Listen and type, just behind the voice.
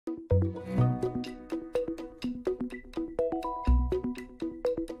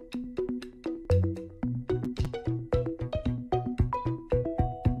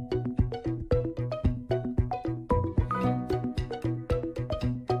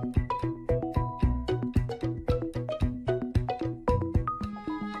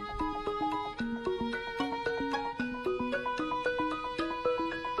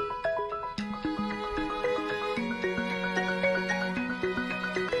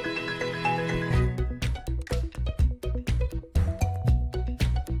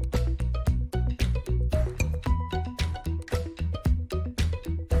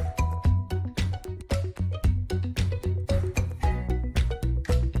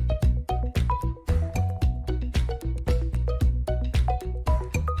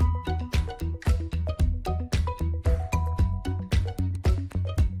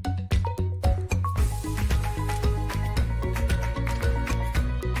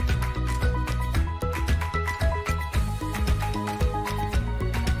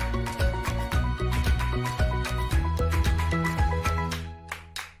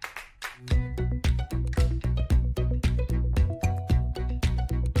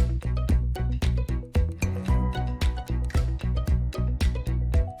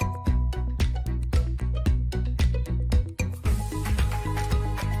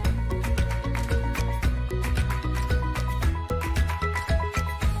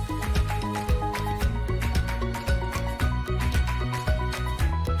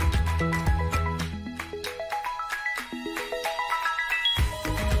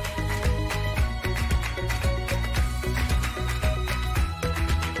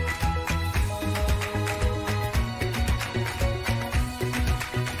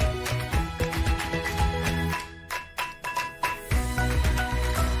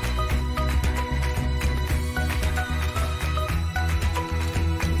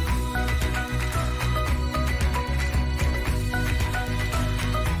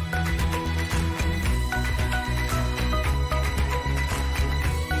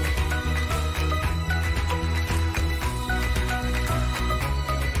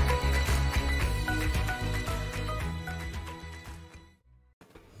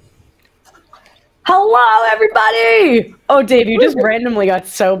Hello, everybody! Oh, Dave, you just randomly got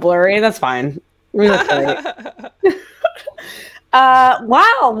so blurry. That's fine. Wow,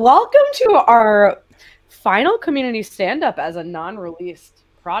 welcome to our final community stand-up as a non-released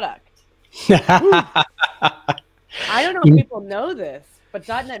product. I don't know if people know this, but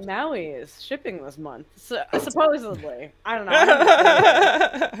 .NET MAUI is shipping this month. So, supposedly. I don't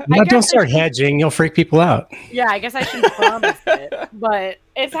know. No, don't start hedging. You'll freak people out. Yeah, I guess I shouldn't promise it, but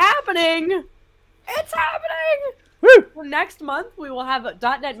it's happening. It's happening! Woo! Next month, we will have a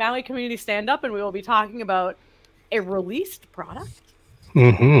 .NET MAUI Community Stand-Up, and we will be talking about a released product.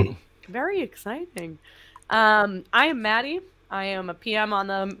 Mm-hmm. Very exciting. I am Maddy. I am a PM on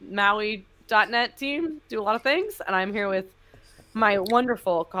the MAUI.NET team, do a lot of things, and I'm here with my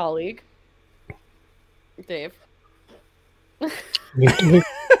wonderful colleague, Dave. Put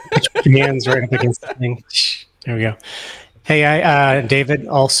your hands right up against the thing. There we go. Hey, David,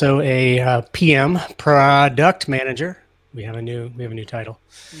 also a PM, product manager. We have a new title.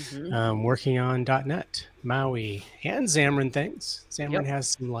 Mm-hmm. Working on .NET, MAUI, and Xamarin things. Xamarin has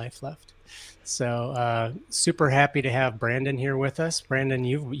some life left. So super happy to have Brandon here with us. Brandon,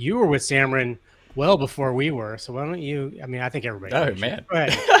 you were with Xamarin well before we were. So why don't you? I mean, I think everybody. Oh man, go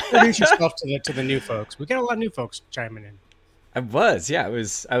ahead. Introduce yourself to the new folks. We got a lot of new folks chiming in. I was OG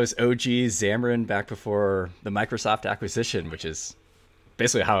Xamarin back before the Microsoft acquisition, which is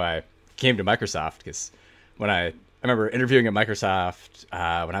basically how I came to Microsoft. Because when I remember interviewing at Microsoft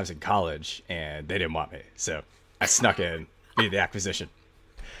when I was in college, and they didn't want me, so I snuck in via the acquisition.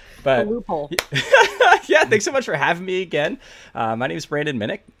 But the loophole. Yeah, thanks so much for having me again. My name is Brandon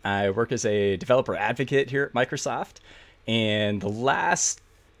Minnick. I work as a developer advocate here at Microsoft, and the last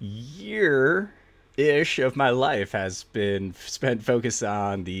year-ish of my life has been spent focused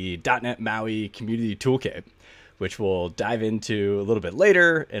on the .NET MAUI Community Toolkit, which we'll dive into a little bit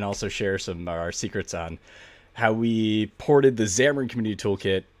later, and also share some of our secrets on how we ported the Xamarin Community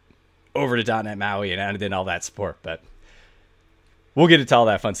Toolkit over to .NET MAUI and added in all that support. But we'll get into all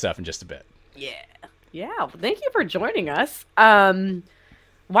that fun stuff in just a bit. Yeah. Well, thank you for joining us.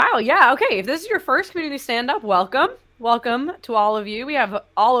 Wow. Yeah. Okay. If this is your first community stand-up, welcome. Welcome to all of you. We have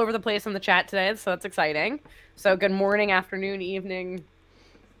all over the place in the chat today, so that's exciting. So good morning, afternoon, evening.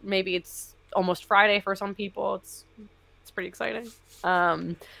 Maybe it's almost Friday for some people. It's pretty exciting.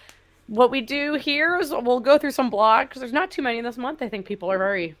 What we do here is we'll go through some blogs, because there's not too many this month. I think people are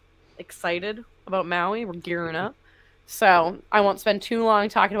very excited about MAUI. We're gearing up. So I won't spend too long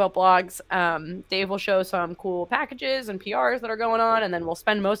talking about blogs. Dave will show some cool packages and PRs that are going on, and then we'll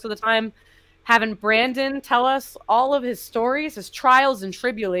spend most of the time having Brandon tell us all of his stories, his trials and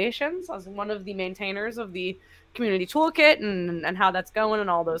tribulations as one of the maintainers of the Community Toolkit and how that's going and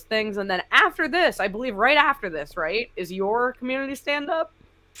all those things. And then after this, I believe right after this, right, is your community stand-up?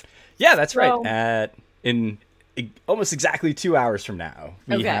 Yeah, that's right. In almost exactly 2 hours from now,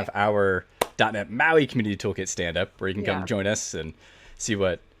 we have our .NET MAUI Community Toolkit stand-up, where you can come join us and see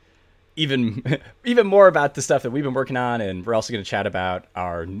what even more about the stuff that we've been working on. And we're also going to chat about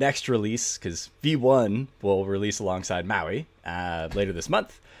our next release, because V1 will release alongside MAUI later this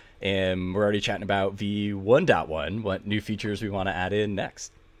month. And we're already chatting about V1.1, what new features we want to add in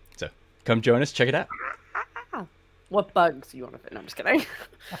next. So come join us, check it out. What bugs you want to fit? No, I'm just kidding.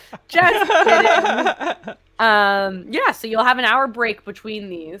 Just kidding. Yeah, so you'll have an hour break between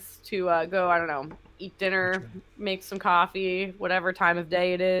these to go, I don't know, eat dinner, make some coffee, whatever time of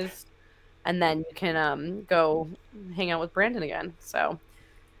day it is. And then you can go hang out with Brandon again. So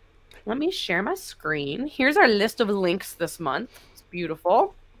let me share my screen. Here's our list of links this month. It's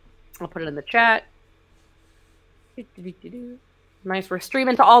beautiful. I'll put it in the chat. Nice. We're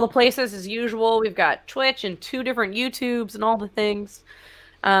streaming to all the places as usual. We've got Twitch and 2 different YouTubes and all the things.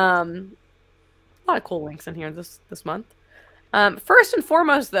 A lot of cool links in here this month. First and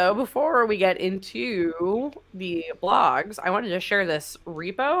foremost, though, before we get into the blogs, I wanted to share this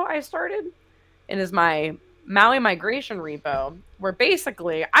repo I started. It is my MAUI migration repo, where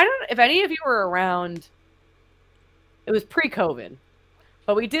basically, I don't know if any of you were around. It was pre-COVID,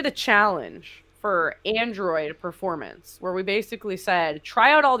 but we did a challenge for Android performance, where we basically said,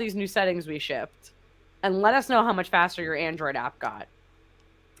 try out all these new settings we shipped and let us know how much faster your Android app got.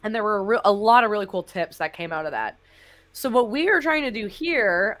 And there were a lot of really cool tips that came out of that. So what we are trying to do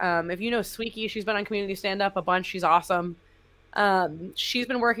here, if you know Sweeky, she's been on Community Stand-Up a bunch. She's awesome. She's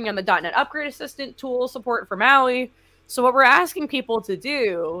been working on the .NET Upgrade Assistant tool support for MAUI. So what we're asking people to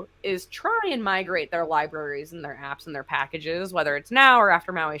do is try and migrate their libraries and their apps and their packages, whether it's now or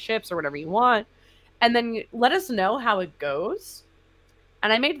after MAUI ships or whatever you want, and then let us know how it goes.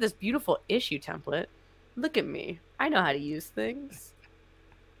 And I made this beautiful issue template. Look at me. I know how to use things.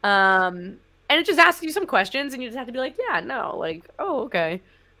 And And it just asks you some questions, and you just have to be like, yeah, no, like, oh, okay.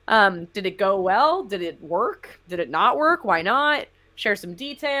 Did it go well? Did it work? Did it not work? Why not? Share some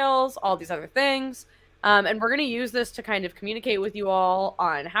details, all these other things. And we're going to use this to kind of communicate with you all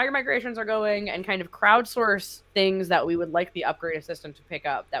on how your migrations are going and kind of crowdsource things that we would like the upgrade assistant to pick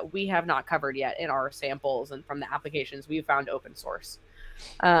up that we have not covered yet in our samples and from the applications we've found open source.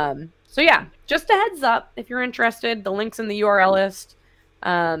 So yeah, just a heads up if you're interested. The link's in the URL list.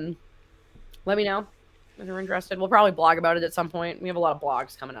 Let me know if you're interested. We'll probably blog about it at some point. We have a lot of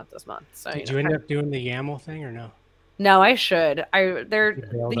blogs coming out this month. So did you end up doing the YAML thing or no? No, I should.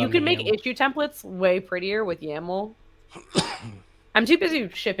 You can make issue templates way prettier with YAML. I'm too busy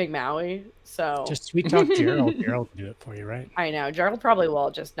shipping Maui, so just sweet talk Gerald. Gerald will do it for you, right? I know. Gerald probably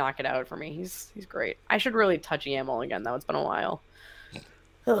will just knock it out for me. He's great. I should really touch YAML again though. It's been a while.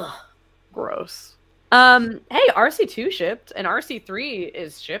 Ugh, gross. Hey, RC2 shipped and RC3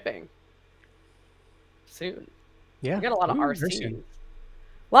 is shipping soon. Yeah, we got a lot of RCs.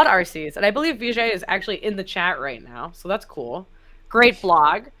 A lot of RCs, and I believe Vijay is actually in the chat right now, so that's cool. Great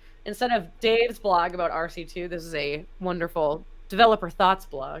blog. Instead of Dave's blog about RC2, this is a wonderful developer thoughts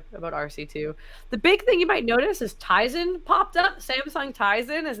blog about RC2. The big thing you might notice is Tizen popped up. Samsung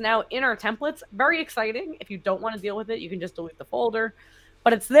Tizen is now in our templates. Very exciting. If you don't want to deal with it, you can just delete the folder,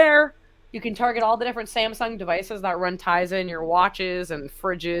 but it's there. You can target all the different Samsung devices that run Tizen, your watches and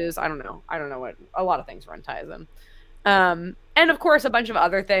fridges. I don't know what, a lot of things run Tizen. And of course, a bunch of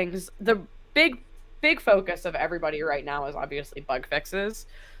other things. The big focus of everybody right now is obviously bug fixes.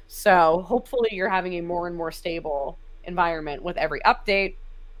 So hopefully you're having a more and more stable environment with every update.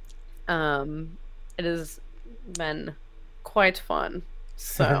 It has been quite fun.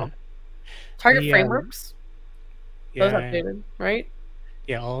 So target frameworks, those updated, right?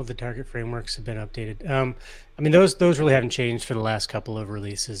 Yeah, all of the target frameworks have been updated. I mean, those really haven't changed for the last couple of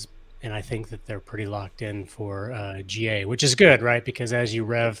releases. And I think that they're pretty locked in for GA, which is good, right? Because as you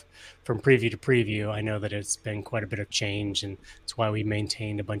rev from preview to preview, I know that it's been quite a bit of change, and that's why we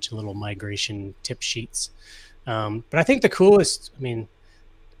maintained a bunch of little migration tip sheets. But I think the coolest, I mean,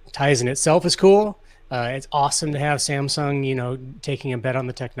 Tizen itself is cool. It's awesome to have Samsung, taking a bet on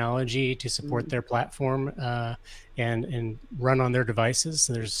the technology to support their platform and run on their devices.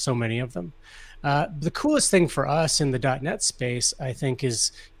 So there's so many of them. The coolest thing for us in the .NET space, I think,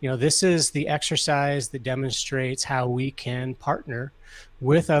 is, this is the exercise that demonstrates how we can partner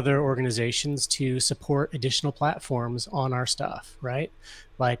with other organizations to support additional platforms on our stuff, right?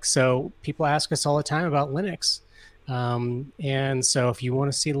 Like, so people ask us all the time about Linux. And so if you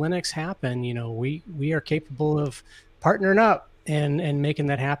want to see Linux happen, we are capable of partnering up and making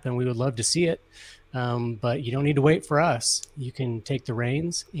that happen. We would love to see it. But you don't need to wait for us. You can take the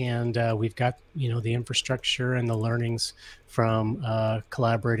reins, and we've got, the infrastructure and the learnings from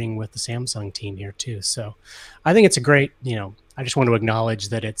collaborating with the Samsung team here too. So I think it's a great, I just want to acknowledge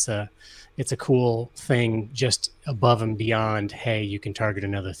that it's a cool thing just above and beyond, hey, you can target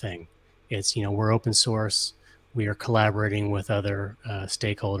another thing. It's, we're open source. We are collaborating with other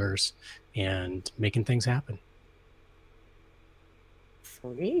stakeholders and making things happen.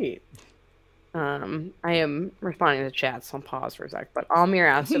 Sweet. I am responding to chat, so I'll pause for a sec. But Almir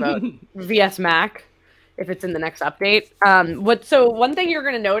asked about VS Mac, if it's in the next update. So one thing you're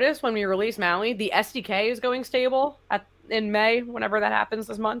going to notice when we release MAUI, the SDK is going stable in May, whenever that happens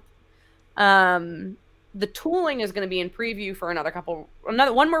this month. The tooling is going to be in preview for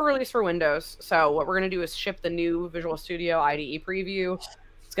one more release for Windows. So what we're going to do is ship the new Visual Studio IDE preview.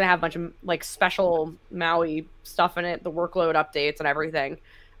 It's going to have a bunch of special MAUI stuff in it, the workload updates and everything.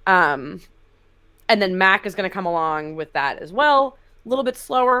 And then Mac is going to come along with that as well. A little bit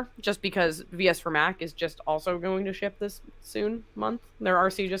slower, just because VS for Mac is just also going to ship this month. Their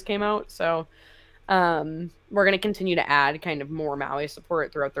RC just came out. So we're going to continue to add kind of more MAUI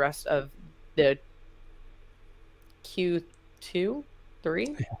support throughout the rest of the Q3.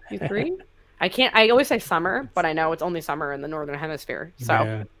 I always say summer, but I know it's only summer in the Northern Hemisphere. So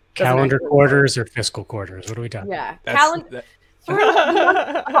yeah. Calendar quarters or fiscal quarters? What are we talking? Yeah,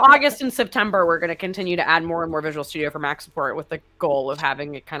 August and September, we're going to continue to add more and more Visual Studio for Mac support with the goal of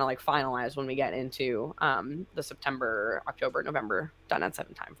having it kind of like finalized when we get into the September, October, November .NET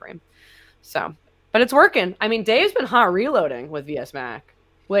 7 timeframe. So, but it's working. I mean, Dave's been hot reloading with VS Mac,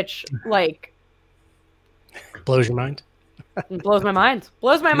 which like blows your mind. Blows my mind.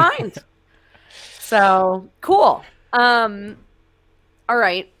 Blows my mind. So cool. All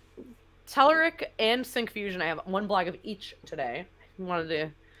right. Telerik and Syncfusion, I have one blog of each today. I wanted to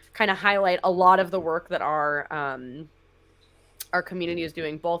kind of highlight a lot of the work that our community is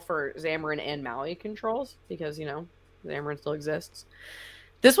doing, both for Xamarin and MAUI controls, because, Xamarin still exists.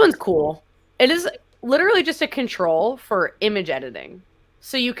 This one's cool. It is literally just a control for image editing.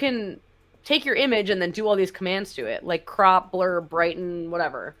 So you can take your image and then do all these commands to it, like crop, blur, brighten,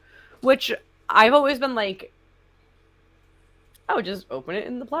 whatever. Which I've always been like, I would just open it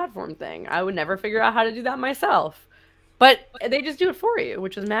in the platform thing. I would never figure out how to do that myself. But they just do it for you,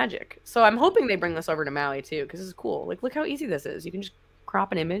 which is magic. So I'm hoping they bring this over to Maui too, because this is cool. Like, look how easy this is. You can just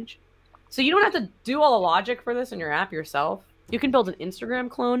crop an image. So you don't have to do all the logic for this in your app yourself. You can build an Instagram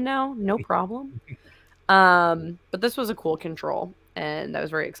clone now, no problem. But this was a cool control, and I was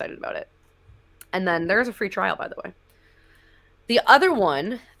very excited about it. And then there's a free trial, by the way. The other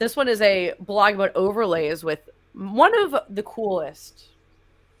one, this one is a blog about overlays with one of the coolest.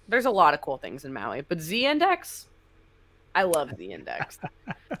 There's a lot of cool things in Maui, but Z-Index, I love Z-Index.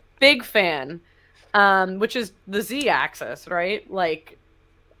 Big fan, which is the Z-axis, right? Like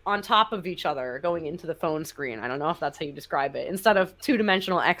on top of each other going into the phone screen. I don't know if that's how you describe it, instead of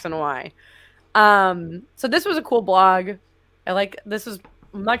two-dimensional X and Y. So this was a cool blog. This is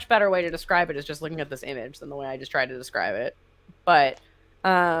a much better way to describe it, is just looking at this image than the way I just tried to describe it. But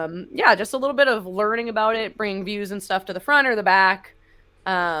yeah, just a little bit of learning about it, bringing views and stuff to the front or the back.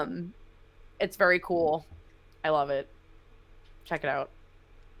 It's very cool. I love it. Check it out.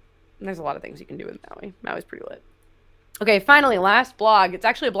 And there's a lot of things you can do with Maui. Maui's pretty lit. Okay, finally, last blog. It's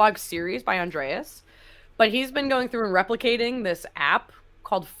actually a blog series by Andreas, but he's been going through and replicating this app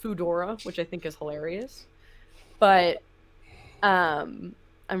called Foodora, which I think is hilarious. But I'm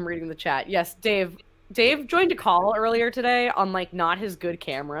reading the chat. Yes, Dave joined a call earlier today on like not his good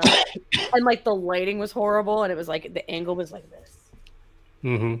camera, and like the lighting was horrible, and it was like the angle was like this,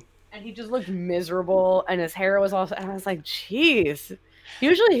 and he just looked miserable, and his hair was also. And I was like, "Jeez,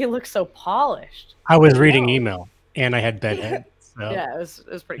 usually he looks so polished." I was reading email, and I had bedhead. So. Yeah, it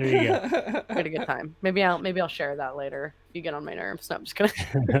was pretty good. I had a good time. Maybe I'll share that later if you get on my nerves. No, I'm just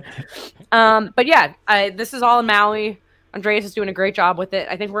kidding. But yeah, this is all in Maui. Andreas is doing a great job with it.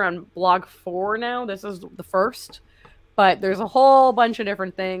 I think we're on blog 4 now. This is the first, but there's a whole bunch of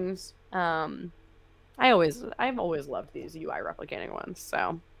different things. I've always loved these UI replicating ones.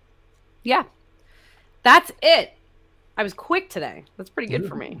 So yeah, that's it. I was quick today. That's pretty good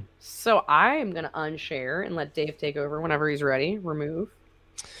for me. So I am going to unshare and let Dave take over whenever he's ready. Remove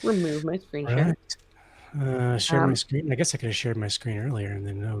my screen share. Right. Share my screen. I guess I could have shared my screen earlier, and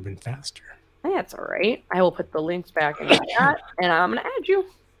then that would have been faster. That's all right. I will put the links back in the chat, and I'm going to add you.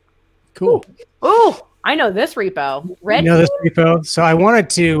 Cool. Oh, I know this repo. You know this repo. So I wanted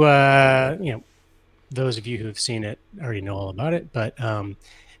to, those of you who have seen it already know all about it, but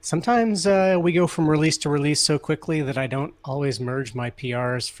sometimes we go from release to release so quickly that I don't always merge my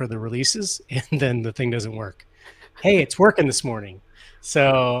PRs for the releases, and then the thing doesn't work. Hey, it's working this morning.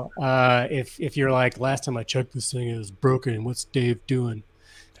 So if you're like, last time I checked this thing, it was broken. What's Dave doing?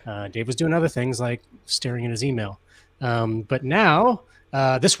 Dave was doing other things like staring at his email. But now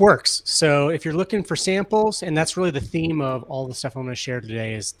this works. So if you're looking for samples, and that's really the theme of all the stuff I'm going to share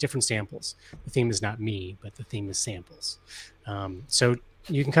today is different samples. The theme is not me, but the theme is samples. So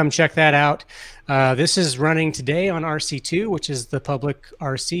you can come check that out. This is running today on RC2, which is the public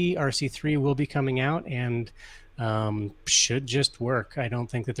RC. RC3 will be coming out and should just work. I don't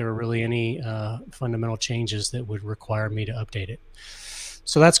think that there are really any fundamental changes that would require me to update it.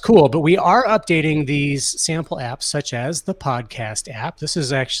 So that's cool, but we are updating these sample apps, such as the podcast app. This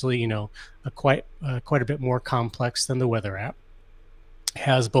is actually, quite a bit more complex than the weather app. It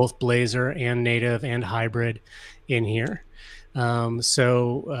has both Blazor and native and hybrid in here.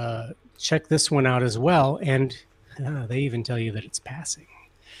 So check this one out as well, and they even tell you that it's passing.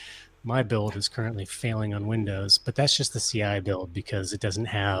 My build is currently failing on Windows, but that's just the CI build because it doesn't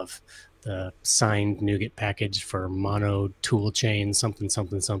have the signed NuGet package for mono tool chain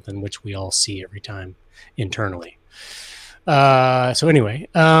something, which we all see every time internally. So anyway,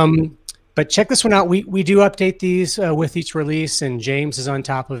 but check this one out. We do update these with each release, and James is on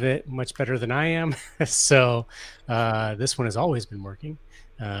top of it much better than I am. So this one has always been working,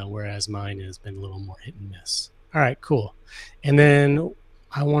 whereas mine has been a little more hit and miss. All right, cool. And then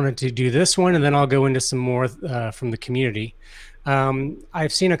I wanted to do this one, and then I'll go into some more from the community.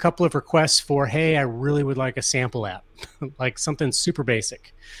 I've seen a couple of requests for, hey, I really would like a sample app, like something super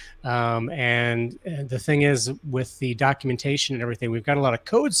basic. And the thing is, with the documentation and everything, we've got a lot of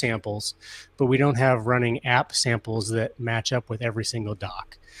code samples, but we don't have running app samples that match up with every single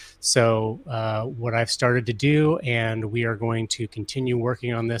doc. So what I've started to do, and we are going to continue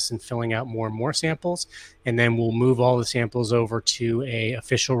working on this and filling out more and more samples, and then we'll move all the samples over to a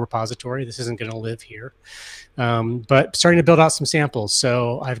official repository. This isn't going to live here, but starting to build out some samples.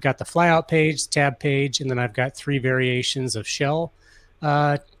 So I've got the flyout page, tab page, and then I've got 3 variations of shell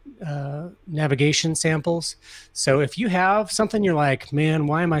navigation samples. So if you have something you're like, man,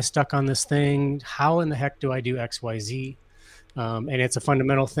 why am I stuck on this thing? How in the heck do I do X, Y, Z? And it's a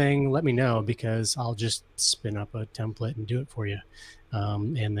fundamental thing, let me know, because I'll just spin up a template and do it for you,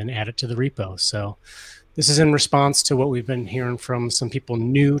 and then add it to the repo. So this is in response to what we've been hearing from some people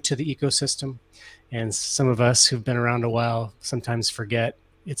new to the ecosystem. And some of us who've been around a while sometimes forget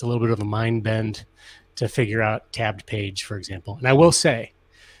it's a little bit of a mind bend to figure out tabbed page, for example. And I will say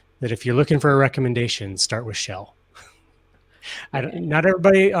that if you're looking for a recommendation, start with shell. Not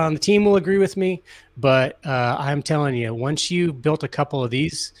everybody on the team will agree with me, but I'm telling you, once you built a couple of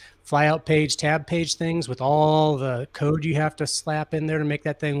these flyout page, tab page things with all the code you have to slap in there to make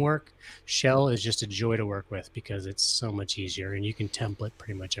that thing work, shell is just a joy to work with because it's so much easier and you can template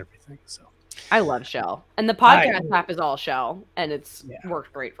pretty much everything. So I love shell, and the podcast app is all shell, and it's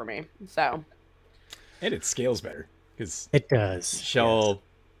worked great for me. So, and it scales better because it does. Shell,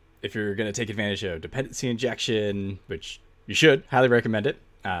 if you're going to take advantage of dependency injection, which you should, highly recommend it.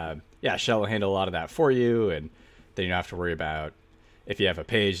 Shell will handle a lot of that for you, and then you don't have to worry about if you have a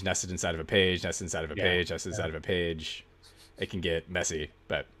page nested inside of a page, nested inside of a page, nested inside of a page. It can get messy,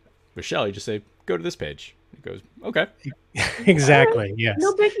 but with shell, you just say, go to this page. It goes, okay. Exactly, yes.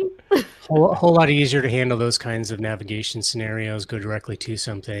 No biggie. Whole lot easier to handle those kinds of navigation scenarios, go directly to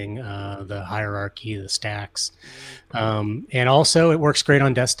something, the hierarchy, the stacks. And also it works great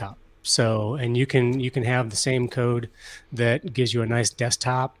on desktop. So, and you can have the same code that gives you a nice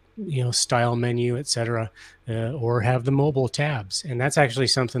desktop, style menu, etc., or have the mobile tabs. And that's actually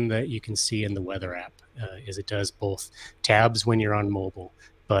something that you can see in the weather app, is it does both tabs when you're on mobile,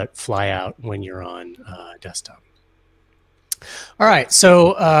 but fly out when you're on desktop. All right,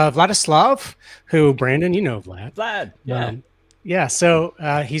 so Vladislav, who, Brandon, you know Vlad. Vlad, yeah. Yeah, so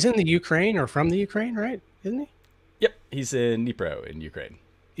he's in the Ukraine, or from the Ukraine, right? Isn't he? Yep, he's in Dnipro in Ukraine.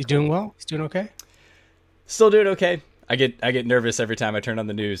 He's doing well? He's doing okay? Still doing okay. I get nervous every time I turn on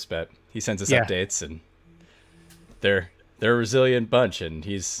the news, but he sends us updates, and they're a resilient bunch, and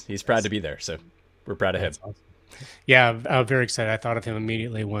he's proud to be there, so we're proud of him. Awesome. Yeah, I'm very excited. I thought of him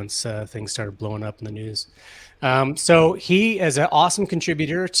immediately once things started blowing up in the news. So he is an awesome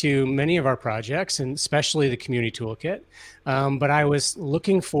contributor to many of our projects, and especially the Community Toolkit. But I was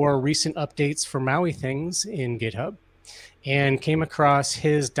looking for recent updates for MAUI things in GitHub and came across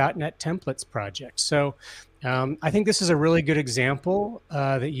his .NET Templates project. So I think this is a really good example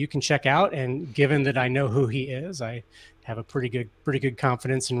that you can check out. And given that I know who he is, I have a pretty good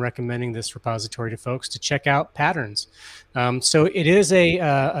confidence in recommending this repository to folks to check out patterns. So it is a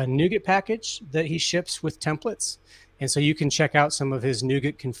NuGet package that he ships with templates. And so you can check out some of his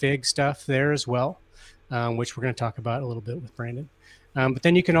NuGet config stuff there as well, which we're going to talk about a little bit with Brandon. But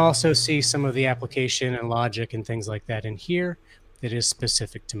then you can also see some of the application and logic and things like that in here that is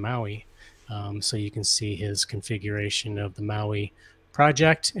specific to MAUI. So you can see his configuration of the MAUI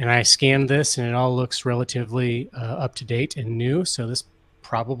project, and I scanned this and it all looks relatively up to date and new, so this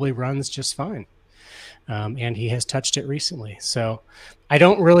probably runs just fine. And he has touched it recently. So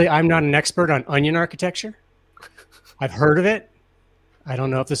I'm not an expert on onion architecture. I've heard of it. I don't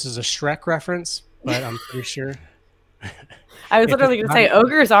know if this is a Shrek reference, but I'm pretty sure. I was literally going to say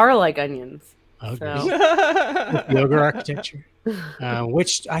ogres are like onions. Ogres. So. The ogre architecture.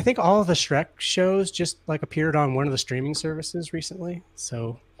 Which I think all of the Shrek shows just like appeared on one of the streaming services recently.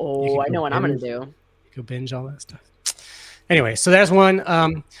 So I know what I'm going to do. Go binge all that stuff. Anyway, so there's one.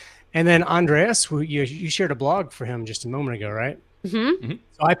 And then Andreas, you shared a blog for him just a moment ago, right? Mm-hmm.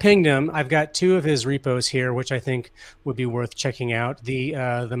 So I pinged him. I've got 2 of his repos here, which I think would be worth checking out. The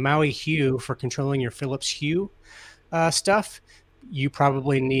MAUI Hue for controlling your Philips Hue stuff. You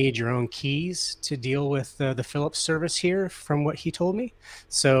probably need your own keys to deal with the Philips service here, from what he told me.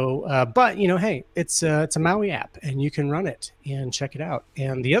 So, but hey, it's a MAUI app, and you can run it and check it out.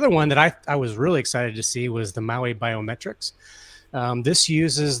 And the other one that I was really excited to see was the MAUI Biometrics. This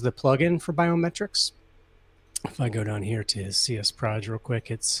uses the plugin for biometrics. If I go down here to his CS Proj real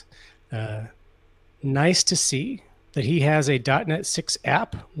quick, it's nice to see that he has a .NET 6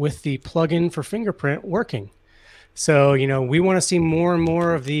 app with the plugin for fingerprint working. So, we want to see more and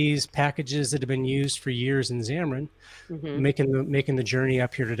more of these packages that have been used for years in Xamarin, making the journey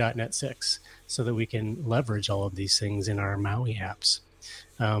up here to .NET 6 so that we can leverage all of these things in our MAUI apps.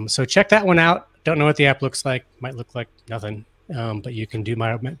 So check that one out. Don't know what the app looks like. Might look like nothing, but you can do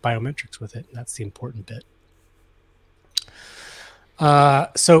biometrics with it. That's the important bit.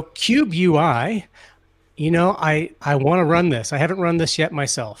 So Cube UI, I want to run this. I haven't run this yet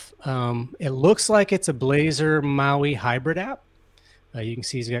myself. It looks like it's a Blazor MAUI hybrid app. You can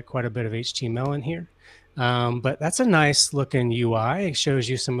see he's got quite a bit of HTML in here. But that's a nice looking UI. It shows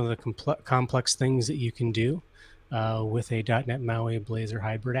you some of the complex things that you can do with a .NET MAUI Blazor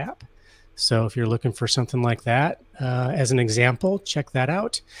hybrid app. So if you're looking for something like that, as an example, check that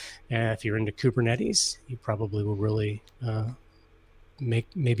out. If you're into Kubernetes, you probably will really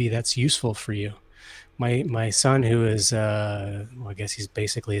maybe that's useful for you. My son, who is, well, I guess he's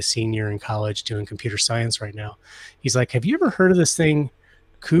basically a senior in college doing computer science right now. He's like, have you ever heard of this thing,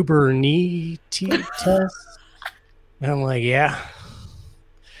 Kubernetes test? And I'm like, yeah.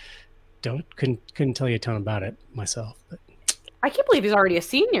 Couldn't tell you a ton about it myself. But I can't believe he's already a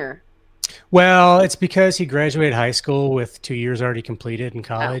senior. Well, it's because he graduated high school with 2 years already completed in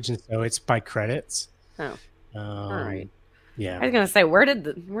college, and so it's by credits. Oh, all right. Yeah. I was gonna say, when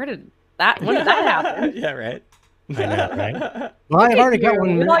did that happen? Yeah, right. I know, right? Well, I've already got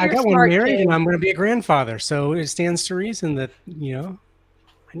one. I got one married, and I'm going to be a grandfather, so it stands to reason that I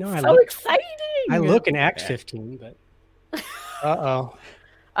know. So exciting! I look and act 15, but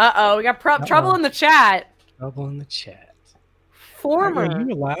we got trouble in the chat. Trouble in the chat. Former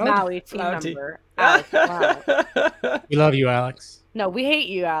MAUI team member, Alex. Wow. We love you, Alex. No, we hate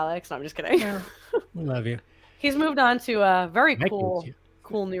you, Alex. No, I'm just kidding. Yeah, we love you. He's moved on to a very cool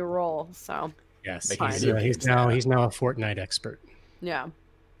new role. So yes, he's now a Fortnite expert. Yeah,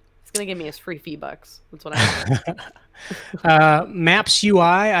 he's gonna give me his free V-Bucks. That's what I Maps UI.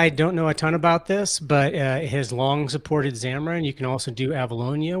 I don't know a ton about this, but it has long supported Xamarin. You can also do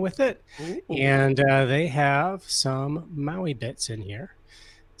Avalonia with it. Ooh. And they have some MAUI bits in here.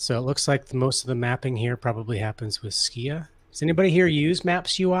 So it looks like most of the mapping here probably happens with Skia. Does anybody here use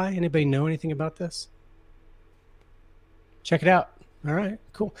Maps UI? Anybody know anything about this? Check it out. All right,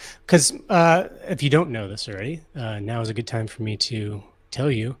 cool. Because if you don't know this already, now is a good time for me to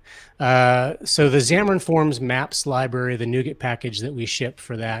tell you. So the Xamarin Forms Maps library, the NuGet package that we ship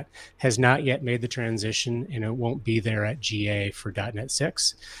for that, has not yet made the transition, and it won't be there at GA for .NET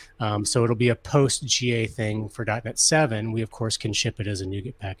 6. So it'll be a post-GA thing for .NET 7. We, of course, can ship it as a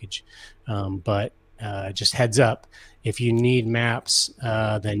NuGet package. But just heads up, if you need maps,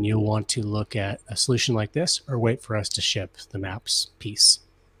 then you'll want to look at a solution like this or wait for us to ship the maps piece.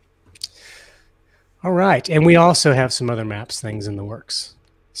 All right, and we also have some other maps things in the works.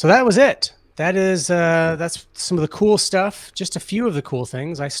 So that was it. That's some of the cool stuff. Just a few of the cool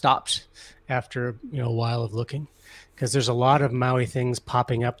things. I stopped after a while of looking because there's a lot of MAUI things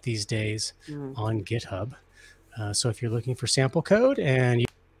popping up these days on GitHub. So if you're looking for sample code and you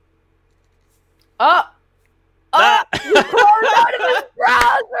you closed out of his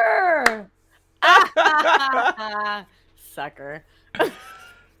browser. Sucker.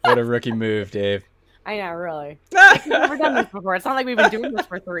 What a rookie move, Dave. I know, really. Like, we've never done this before. It's not like we've been doing this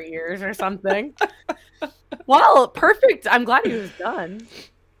for 3 years or something. Well, perfect. I'm glad he was done.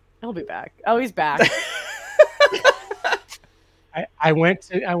 He'll be back. Oh, he's back. I went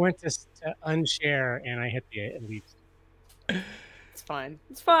to unshare and I hit the leave. It's fine.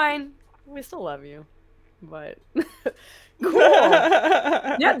 It's fine. We still love you. But cool.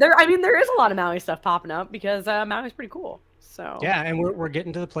 Yeah, there is a lot of MAUI stuff popping up because MAUI's pretty cool. So yeah, and we're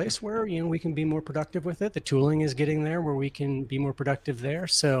getting to the place where we can be more productive with it. The tooling is getting there where we can be more productive there.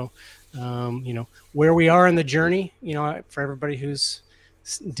 So where we are in the journey, for everybody who's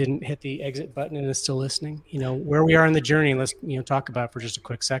didn't hit the exit button and is still listening, where we are in the journey, let's talk about for just a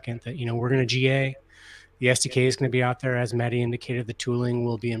quick second that we're going to GA. The SDK is going to be out there, as Maddy indicated. The tooling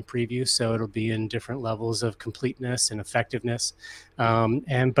will be in preview, so it'll be in different levels of completeness and effectiveness.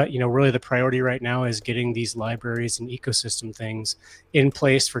 But really the priority right now is getting these libraries and ecosystem things in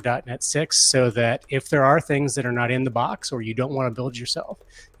place for .NET 6, so that if there are things that are not in the box or you don't want to build yourself,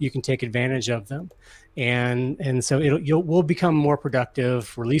 you can take advantage of them. And so we'll become more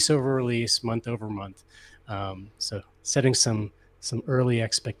productive, release over release, month over month. So setting some early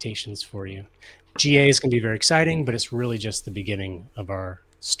expectations for you. GA is going to be very exciting, but it's really just the beginning of our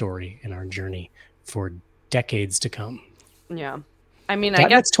story and our journey for decades to come. Yeah. I mean, I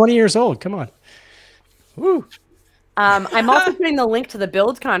guess it's 20 years old. Come on. Woo. I'm also putting the link to the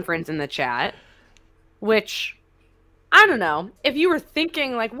Build conference in the chat, which, I don't know. If you were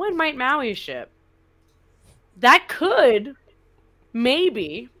thinking, like, when might MAUI ship? That could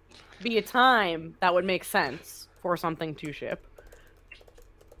maybe be a time that would make sense for something to ship.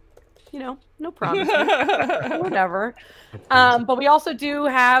 No problem. Whatever. But we also do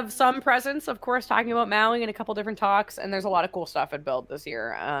have some presence, of course, talking about MAUI in a couple different talks, and there's a lot of cool stuff at Build this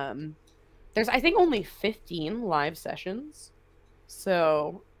year. There's, I think, only 15 live sessions,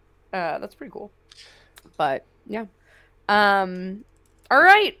 so that's pretty cool. But yeah. All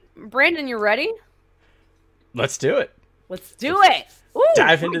right, Brandon, you ready? Let's do it. Let's do it. Woo!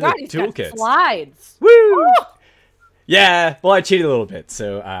 dive into the toolkits. Slides. Woo! Oh! Yeah, well, I cheated a little bit.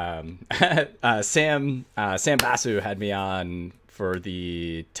 So Sam Basu had me on for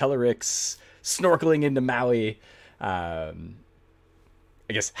the Telerix snorkeling into Maui, I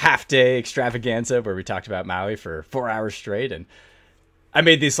guess half-day extravaganza where we talked about Maui for 4 hours straight, and I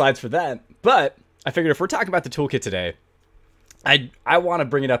made these slides for that. But I figured if we're talking about the toolkit today, I want to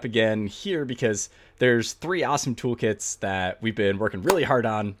bring it up again here because there's 3 awesome toolkits that we've been working really hard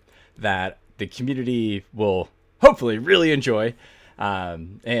on that the community will hopefully really enjoy.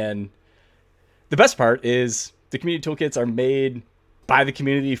 And the best part is the community toolkits are made by the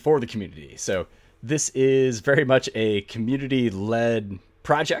community for the community. So this is very much a community-led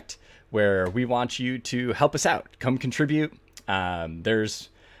project where we want you to help us out. Come contribute. There's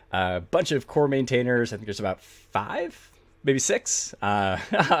a bunch of core maintainers. I think there's about 5, maybe 6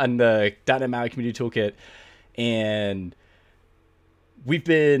 on the .NET MAUI Community Toolkit. And we've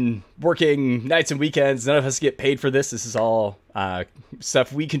been working nights and weekends. None of us get paid for this. This is all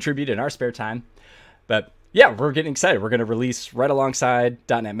stuff we contribute in our spare time. But yeah, we're getting excited. We're going to release right alongside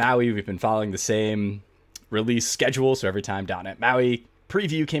 .NET MAUI. We've been following the same release schedule. So every time .NET MAUI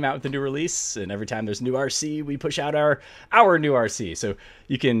preview came out with a new release, and every time there's new RC, we push out our new RC. So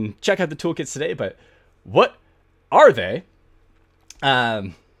you can check out the toolkits today. But what are they?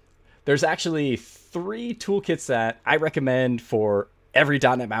 There's actually 3 toolkits that I recommend for every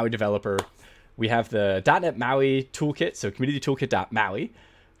 .NET MAUI developer. We have the .NET MAUI toolkit, so communitytoolkit.maui.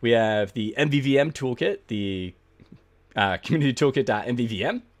 We have the MVVM toolkit, the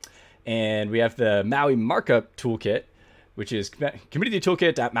communitytoolkit.mvvm. And we have the MAUI markup toolkit, which is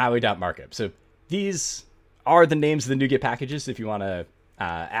communitytoolkit.maui.markup. So these are the names of the NuGet packages if you want to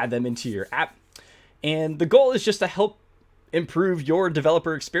add them into your app. And the goal is just to help improve your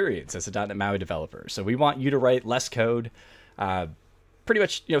developer experience as a .NET MAUI developer. So we want you to write less code. Pretty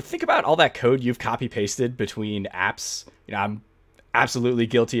much, think about all that code you've copy pasted between apps. I'm absolutely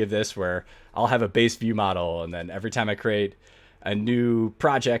guilty of this where I'll have a base view model, and then every time I create a new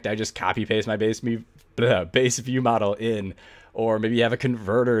project, I just copy paste my base view model in. Or maybe you have a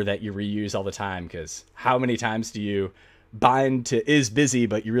converter that you reuse all the time, because how many times do you bind to is busy,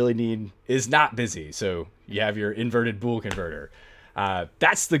 but you really need is not busy? So you have your inverted bool converter.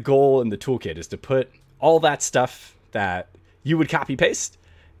 That's the goal in the toolkit, is to put all that stuff that you would copy paste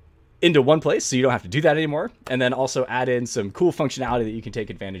into one place so you don't have to do that anymore. And then also add in some cool functionality that you can take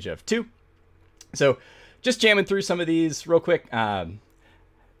advantage of too. So just jamming through some of these real quick.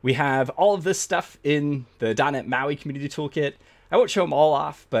 We have all of this stuff in the .NET MAUI Community Toolkit. I won't show them all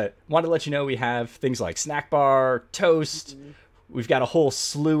off, but want to let you know we have things like snack bar, toast. We've got a whole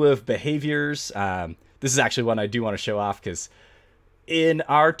slew of behaviors. This is actually one I do want to show off because in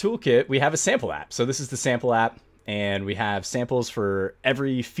our toolkit, we have a sample app. So this is the sample app, and we have samples for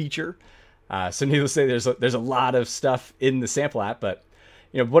every feature. So needless to say, there's a lot of stuff in the sample app, but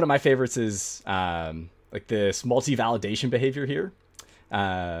one of my favorites is like this multi-validation behavior here.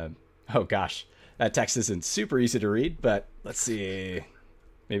 Oh gosh, that text isn't super easy to read, but let's see.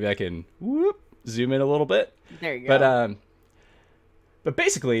 Maybe I can zoom in a little bit. There you go. But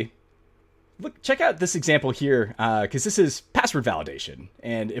basically, check out this example here, because this is password validation.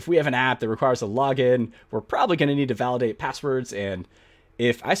 And if we have an app that requires a login, we're probably going to need to validate passwords. And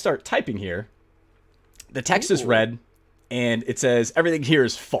if I start typing here, the text is read, and it says everything here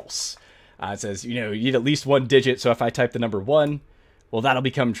is false. It says, you need at least 1 digit. So if I type the number 1, well, that'll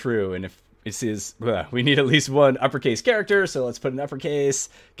become true. And if it says we need at least 1 uppercase character, so let's put an uppercase,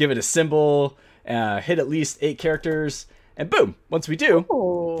 give it a symbol, hit at least 8 characters. And boom, once we do,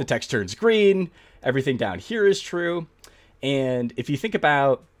 the text turns green. Everything down here is true. And if you think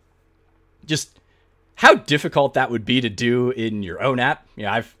about just how difficult that would be to do in your own app,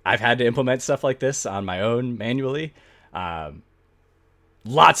 I've had to implement stuff like this on my own manually.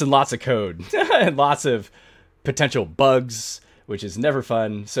 Lots and lots of code and lots of potential bugs, which is never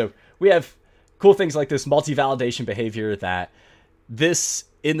fun. So we have cool things like this multi-validation behavior that this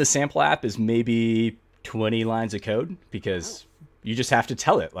in the sample app is maybe 20 lines of code, because you just have to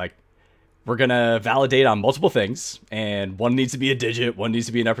tell it, like, we're going to validate on multiple things, and one needs to be a digit, one needs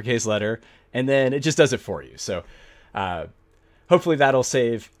to be an uppercase letter, and then it just does it for you. So hopefully that'll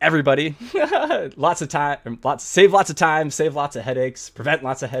save everybody lots of time, save lots of time, save lots of headaches, prevent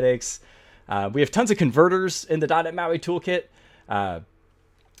lots of headaches. We have tons of converters in the .NET MAUI toolkit.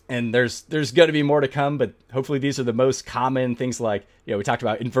 And there's going to be more to come, but hopefully these are the most common things, like, we talked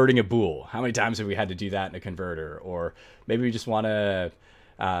about inverting a bool. How many times have we had to do that in a converter? Or maybe we just want to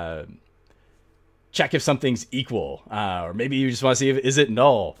check if something's equal, or maybe you just want to see is it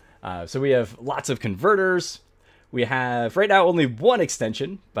null. So we have lots of converters. we have right now only one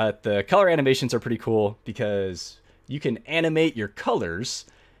extension, but the color animations are pretty cool because you can animate your colors.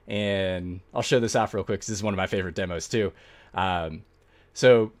 And I'll show this off real quick because this is one of my favorite demos too.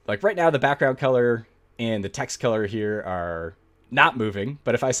 So like right now, the background color and the text color here are not moving.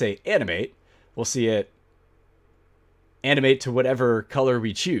 But if I say animate, we'll see it animate to whatever color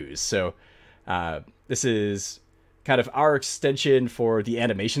we choose. So this is kind of our extension for the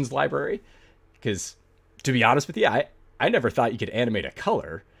animations library. Because to be honest with you, I never thought you could animate a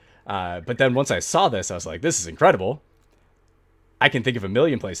color. But then once I saw this, I was like, this is incredible. I can think of a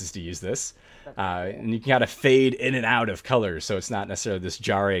million places to use this. And you can kind of fade in and out of colors, so it's not necessarily this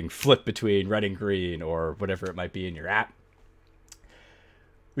jarring flip between red and green or whatever it might be in your app.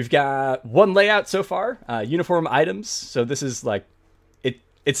 We've got one layout so far, uniform items. So this is like,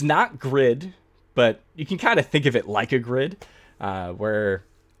 it's not grid, but you can kind of think of it like a grid, where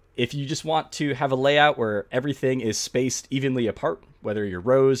if you just want to have a layout where everything is spaced evenly apart, whether your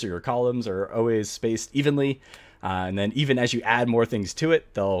rows or your columns are always spaced evenly, and then even as you add more things to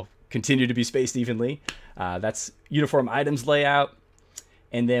it, they'll continue to be spaced evenly. That's uniform items layout.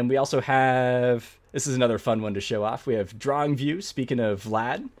 And then we also have, this is another fun one to show off. We have drawing view. Speaking of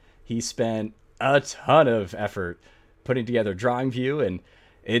Vlad, he spent a ton of effort putting together drawing view, and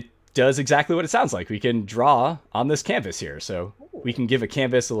it does exactly what it sounds like. We can draw on this canvas here. So we can give a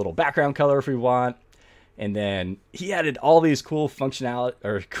canvas a little background color if we want. And then he added all these cool functionality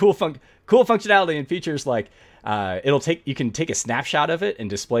or cool functionality and features like you can take a snapshot of it and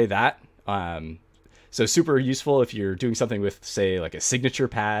display that. So super useful if you're doing something with, say, like a signature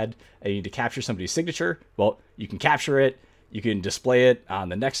pad and you need to capture somebody's signature. Well, you can capture it. You can display it on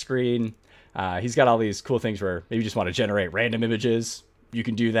the next screen. He's got all these cool things where maybe you just want to generate random images. You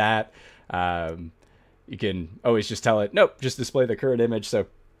can do that. You can always just tell it, nope, just display the current image. So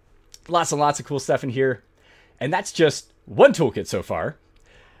lots and lots of cool stuff in here. And that's just one toolkit so far.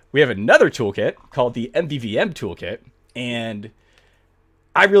 We have another toolkit called the MVVM toolkit. And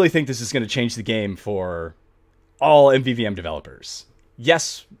I really think this is going to change the game for all MVVM developers.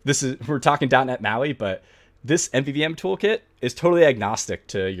 Yes, we're talking .NET MAUI, but this MVVM toolkit is totally agnostic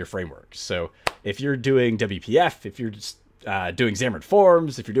to your framework. So if you're doing WPF, if you're just doing Xamarin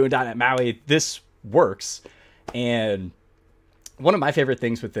Forms, if you're doing .NET MAUI, this works. And one of my favorite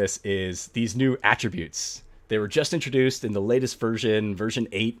things with this is these new attributes. They were just introduced in the latest version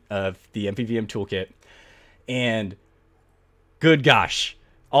 8 of the MVVM toolkit. And good gosh,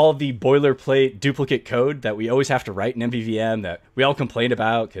 all the boilerplate duplicate code that we always have to write in MVVM that we all complain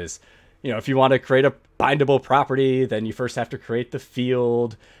about because, if you want to create a bindable property, then you first have to create the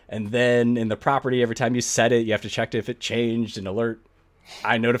field. And then in the property, every time you set it, you have to check if it changed and alert,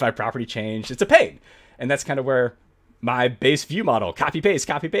 I notify property changed. It's a pain. And that's kind of where my base view model, copy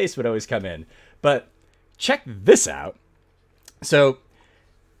paste would always come in. But check this out. So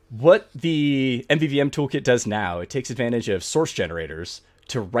what the MVVM toolkit does now, it takes advantage of source generators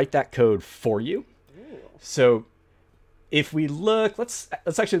to write that code for you. Ooh. So if we look, let's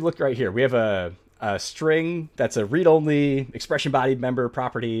actually look right here. We have a string that's a read-only expression-bodied member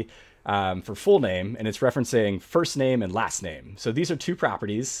property for full name, and it's referencing first name and last name. So these are two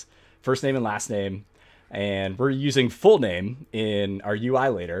properties, first name and last name, and we're using full name in our UI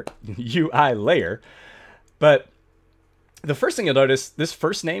layer. But the first thing you'll notice, this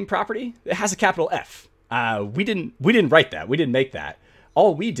first name property, it has a capital F. We didn't write that. We didn't make that.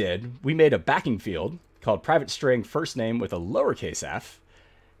 All we did, we made a backing field called private string first name with a lowercase f,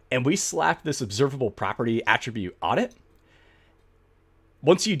 and we slapped this observable property attribute on it.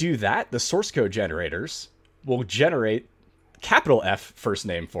 Once you do that, the source code generators will generate capital F first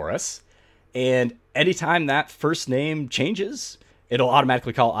name for us. And anytime that first name changes, it'll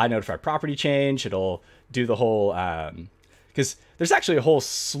automatically call iNotify property change. It'll do the whole, because there's actually a whole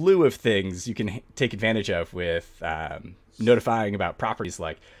slew of things you can take advantage of with notifying about properties,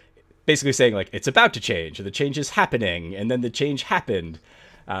 like basically saying like it's about to change or the change is happening and then the change happened.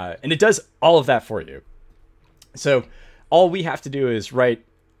 And it does all of that for you. So all we have to do is write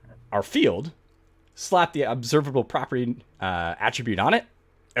our field, slap the observable property attribute on it,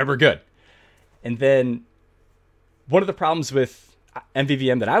 and we're good. And then one of the problems with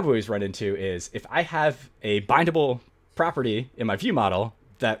MVVM that I've always run into is if I have a bindable property in my view model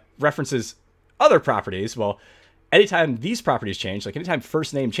that references other properties, well, anytime these properties change, like anytime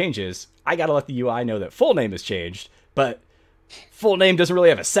first name changes, I got to let the UI know that full name has changed, but full name doesn't really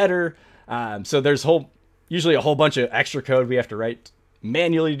have a setter. So there's usually a whole bunch of extra code we have to write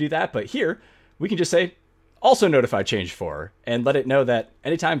manually to do that. But here we can just say also notify change for, and let it know that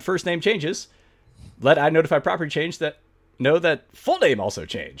anytime first name changes, let iNotify property change that know that full name also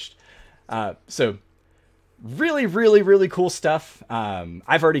changed. So really, really, really cool stuff.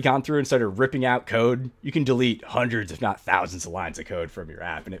 I've already gone through and started ripping out code. You can delete hundreds, if not thousands of lines of code from your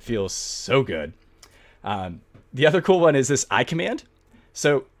app, and it feels so good. The other cool one is this iCommand.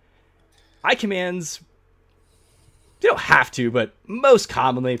 So iCommands, you don't have to, but most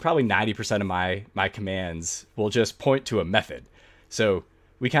commonly, probably 90% of my commands will just point to a method. So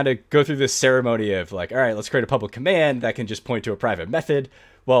we kind of go through this ceremony of like, all right, let's create a public command that can just point to a private method.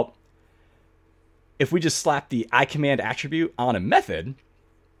 Well, if we just slap the iCommand attribute on a method,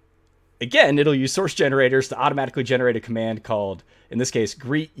 again, it'll use source generators to automatically generate a command called, in this case,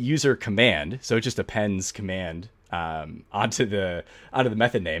 greet user command. So it just appends command onto the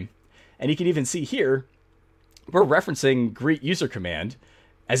method name. And you can even see here, we're referencing greet user command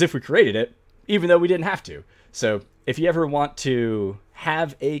as if we created it, even though we didn't have to. So if you ever want to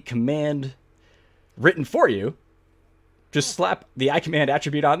have a command written for you, just slap the iCommand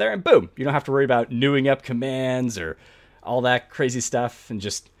attribute on there and boom, you don't have to worry about newing up commands or all that crazy stuff. And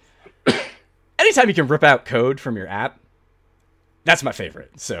just anytime you can rip out code from your app, that's my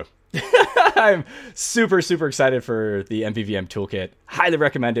favorite. So I'm super, super excited for the MVVM toolkit. Highly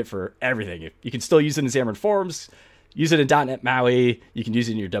recommend it for everything. You can still use it in Xamarin Forms, use it in .NET MAUI. You can use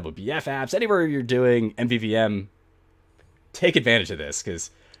it in your WBF apps. Anywhere you're doing MVVM, take advantage of this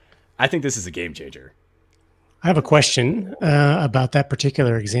because I think this is a game changer. I have a question about that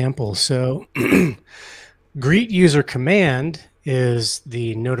particular example. So greet user command is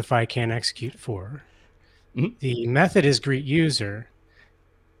the notify can execute for. Mm-hmm. The method is greet user.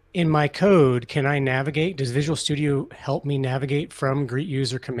 In my code, can I navigate? Does Visual Studio help me navigate from greet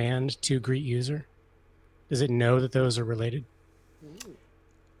user command to greet user? Does it know that those are related?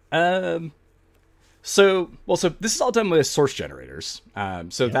 So this is all done with source generators.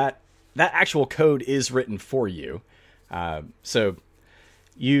 That actual code is written for you. So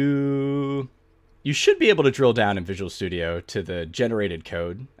you should be able to drill down in Visual Studio to the generated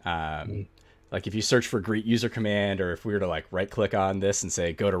code. Like if you search for greet user command, or if we were to like right click on this and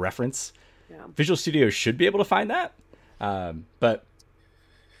say, go to reference, Visual Studio should be able to find that. But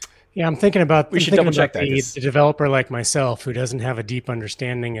yeah, I'm thinking about, we should double check that. The developer like myself who doesn't have a deep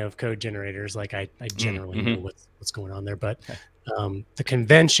understanding of code generators. Like I generally know what's going on there, but the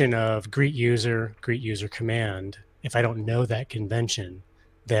convention of greet user command, if I don't know that convention,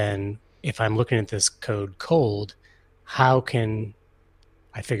 then if I'm looking at this code cold, how can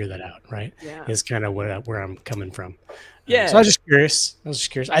I figure that out? Right? Yeah. Is kind of where I'm coming from. Yeah. So I was just curious.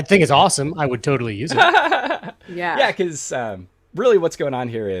 I think it's awesome. I would totally use it. Yeah, because really what's going on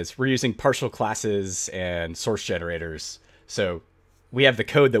here is we're using partial classes and source generators. So we have the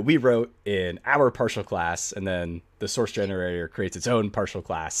code that we wrote in our partial class, and then the source generator creates its own partial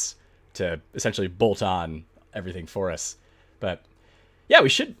class to essentially bolt on everything for us. But yeah,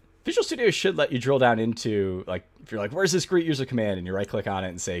 Visual Studio should let you drill down into, like, if you're like, where's this greet user command? And you right click on it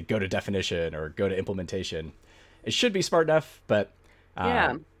and say, go to definition or go to implementation. It should be smart enough, but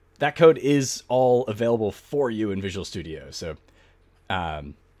that code is all available for you in Visual Studio. So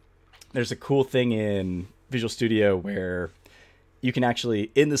there's a cool thing in Visual Studio where you can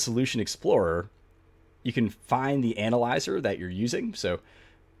actually, in the Solution Explorer, you can find the analyzer that you're using. So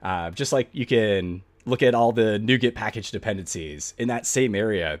just like you can look at all the NuGet package dependencies, in that same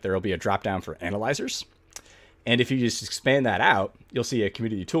area, there will be a drop down for analyzers. And if you just expand that out, you'll see a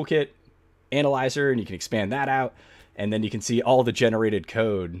Community Toolkit analyzer, and you can expand that out. And then you can see all the generated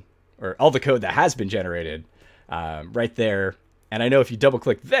code, or all the code that has been generated right there. And I know if you double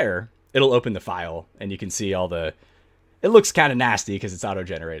click there, it'll open the file and you can see all the, it looks kind of nasty because it's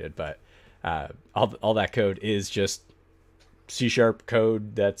auto-generated, but all that code is just C#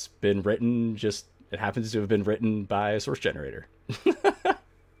 code that's been written, just it happens to have been written by a source generator.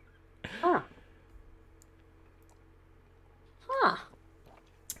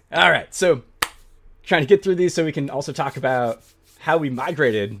 All right, so trying to get through these so we can also talk about how we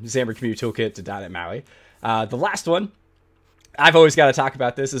migrated Xamarin Community Toolkit to .NET MAUI. The last one, I've always got to talk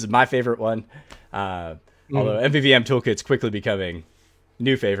about this. This is my favorite one. Although MVVM Toolkit's quickly becoming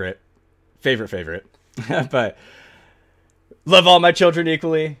new favorite. But love all my children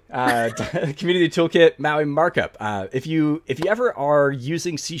equally. Community Toolkit MAUI markup. If you ever are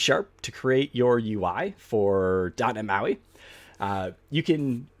using C# to create your UI for .NET MAUI, you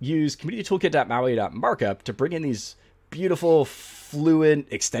can use Community Toolkit.maui.markup to bring in these beautiful fluent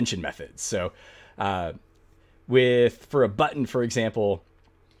extension methods. So for a button, for example,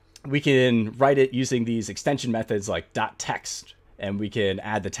 we can write it using these extension methods like .text, and we can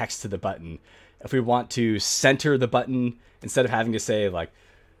add the text to the button. If we want to center the button, instead of having to say like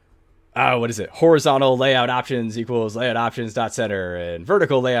what is it? Horizontal layout options equals layout options dot center, and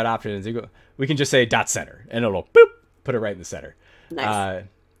vertical layout options equal. We can just say dot center, and it'll boop put it right in the center. Nice.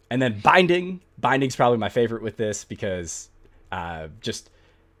 And then binding's probably my favorite with this because just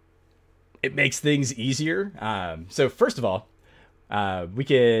it makes things easier. So first of all, we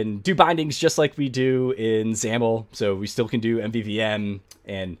can do bindings just like we do in XAML. So we still can do MVVM,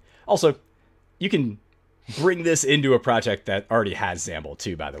 and also you can bring this into a project that already has XAML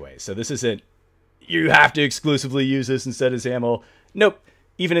too, by the way. So this isn't, you have to exclusively use this instead of XAML. Nope.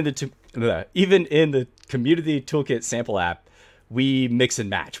 Even in the Community Toolkit sample app, we mix and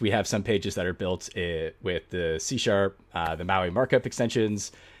match. We have some pages that are built with the C#, the MAUI markup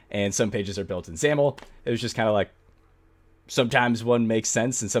extensions, and some pages are built in XAML. It was just kind of like, sometimes one makes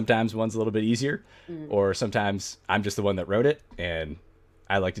sense and sometimes one's a little bit easier, or sometimes I'm just the one that wrote it and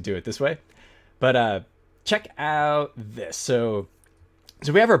I like to do it this way. But check out this. So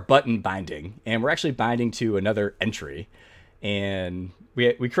we have our button binding, and we're actually binding to another entry, and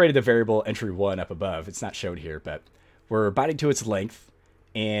we created the variable entry1 up above. It's not shown here, but we're binding to its length,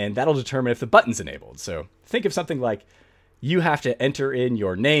 and that'll determine if the button's enabled. So think of something like you have to enter in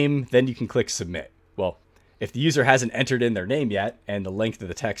your name, then you can click submit. Well, if the user hasn't entered in their name yet and the length of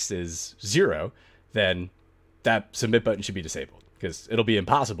the text is 0, then that submit button should be disabled, because it'll be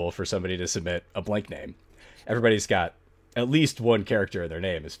impossible for somebody to submit a blank name. Everybody's got at least one character in their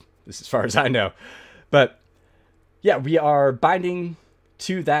name, as far as I know. But yeah, we are binding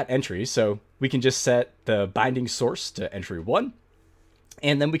to that entry. So we can just set the binding source to entry 1.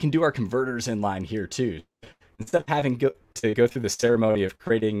 And then we can do our converters in line here too. Instead of having to go through the ceremony of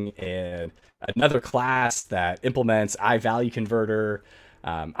creating another class that implements iValue converter.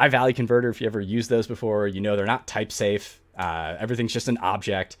 iValue converter, if you ever used those before, you know they're not type safe. Everything's just an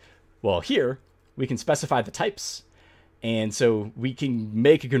object. Well, here we can specify the types. And so we can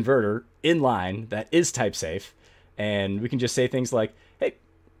make a converter in line that is type safe. And we can just say things like, hey,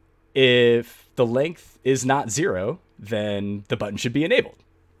 if the length is not 0, then the button should be enabled.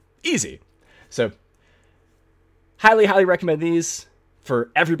 Easy. So highly, highly recommend these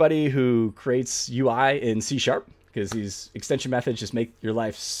for everybody who creates UI in C#, because these extension methods just make your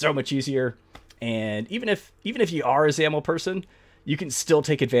life so much easier. And even if you are a XAML person, you can still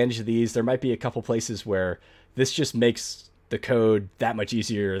take advantage of these. There might be a couple places where this just makes the code that much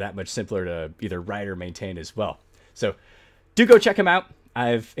easier, that much simpler to either write or maintain as well. So do go check them out.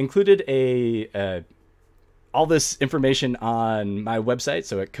 I've included all this information on my website.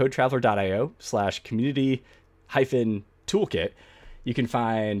 So at codetraveler.io/community-toolkit, you can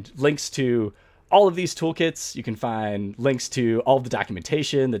find links to all of these toolkits. You can find links to all of the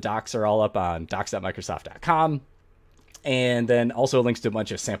documentation. The docs are all up on docs.microsoft.com. And then also links to a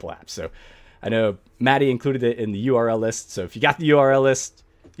bunch of sample apps. So I know Maddy included it in the URL list. So if you got the URL list,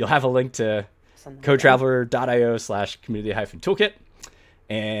 you'll have a link to codetraveler.io/community-toolkit.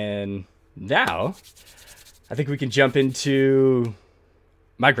 And now I think we can jump into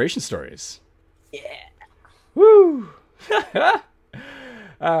migration stories. Yeah. Woo!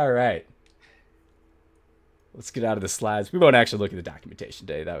 All right. Let's get out of the slides. We won't actually look at the documentation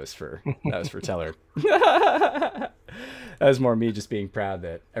today. That was for Teller. That was more me just being proud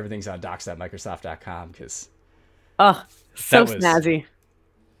that everything's on docs.microsoft.com, because so snazzy.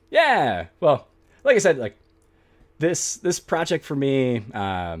 Yeah. Well, like I said, like this project for me,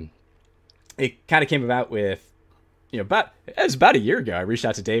 it kind of came about with, it was about a year ago. I reached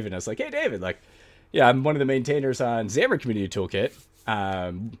out to David and I was like, hey, David, I'm one of the maintainers on Xamarin Community Toolkit.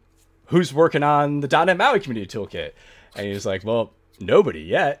 Who's working on the .NET MAUI Community Toolkit? And he was like, well, nobody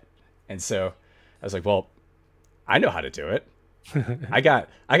yet. And so I was like, well, I know how to do it. I got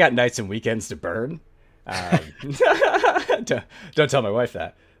nights and weekends to burn. Don't tell my wife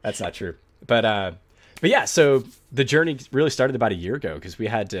that. That's not true. But yeah, so the journey really started about a year ago, because we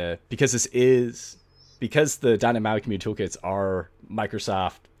had to, because the .NET MAUI Community Toolkits are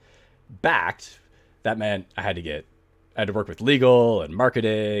Microsoft backed. That meant I had to work with legal and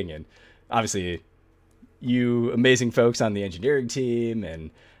marketing, and obviously you amazing folks on the engineering team, and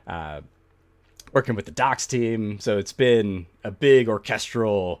working with the docs team. So it's been a big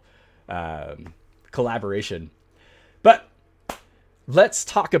orchestral collaboration. But let's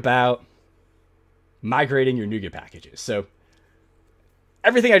talk about migrating your NuGet packages. So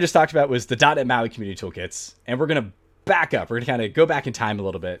everything I just talked about was the .NET MAUI Community Toolkits, and we're going to back up. We're going to kind of go back in time a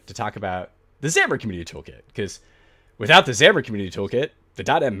little bit to talk about the Xamarin Community Toolkit, because without the Xamarin Community Toolkit, the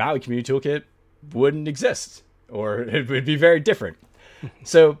 .NET MAUI Community Toolkit wouldn't exist, or it would be very different.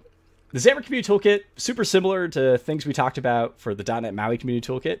 So the Xamarin Community Toolkit, super similar to things we talked about for the .NET MAUI Community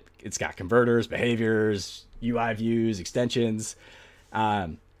Toolkit. It's got converters, behaviors, UI views, extensions.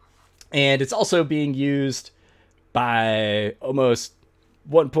 And it's also being used by almost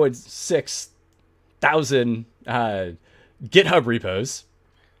 1.6 thousand GitHub repos.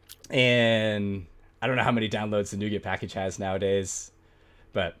 And I don't know how many downloads the NuGet package has nowadays,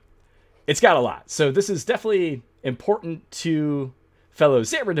 but it's got a lot. So this is definitely important to fellow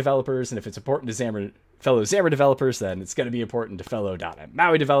Xamarin developers. And if it's important to fellow Xamarin developers, then it's going to be important to fellow .NET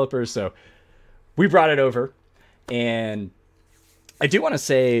MAUI developers. So we brought it over. And I do want to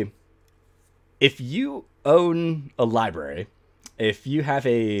say, if you own a library, if you have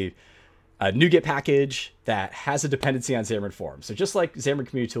a NuGet package that has a dependency on Xamarin Forms, so just like Xamarin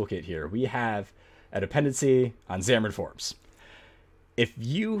Community Toolkit here, we have a dependency on Xamarin Forms. If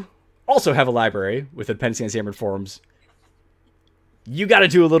you also have a library with a dependency on Xamarin Forms, you got to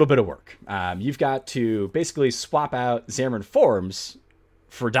do a little bit of work. You've got to basically swap out Xamarin Forms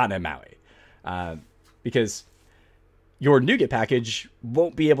for .NET MAUI, because your NuGet package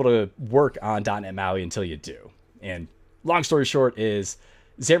won't be able to work on .NET MAUI until you do. And long story short is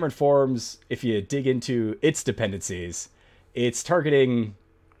Xamarin Forms, if you dig into its dependencies, it's targeting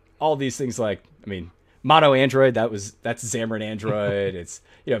all these things like, I mean, Mono Android, that's Xamarin Android. It's,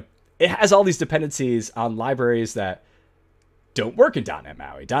 it has all these dependencies on libraries that don't work in .NET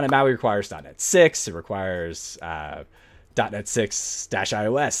MAUI. .NET MAUI requires .NET 6. It requires .NET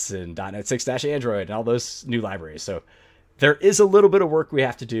 6-iOS and .NET 6-Android and all those new libraries. So there is a little bit of work we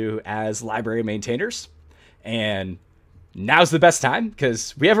have to do as library maintainers. And now's the best time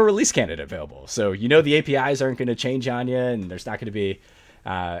because we have a release candidate available. So the APIs aren't going to change on you, and there's not going to be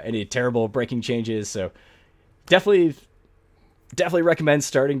any terrible breaking changes. So definitely recommend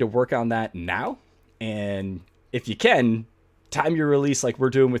starting to work on that now. And if you can, time your release like we're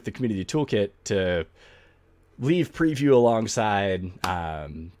doing with the Community Toolkit to leave preview alongside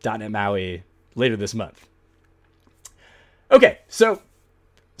 .NET MAUI later this month. Okay, so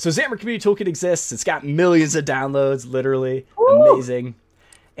Xamarin Community Toolkit exists. It's got millions of downloads, literally. Woo! Amazing.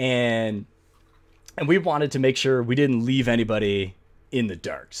 And we wanted to make sure we didn't leave anybody in the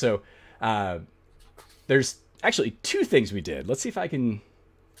dark. So there's actually two things we did. Let's see if I can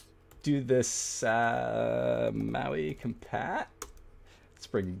do this MAUI compat. Let's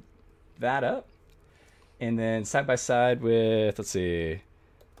bring that up. And then side by side with, let's see,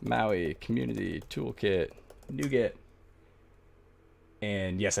 MAUI Community Toolkit, NuGet.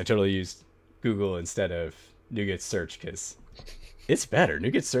 And yes, I totally used Google instead of NuGet search because it's better.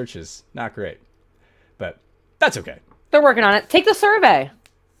 NuGet search is not great, but that's okay. They're working on it. Take the survey.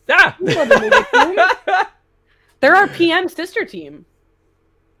 Ah! They're our PM sister team.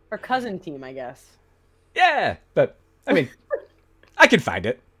 Or cousin team, I guess. Yeah, but I mean, I can find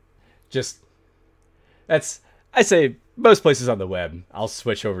it. I say most places on the web, I'll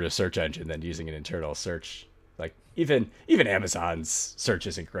switch over to search engine than using an internal search. Like even Amazon's search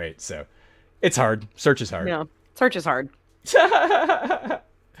isn't great, so it's hard. Search is hard. Yeah, search is hard.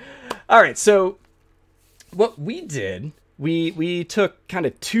 All right, so what we did, we took kind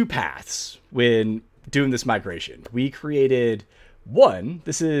of two paths when doing this migration. We created one.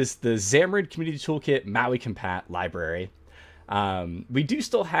 This is the Xamarin Community Toolkit MAUI compat library. We do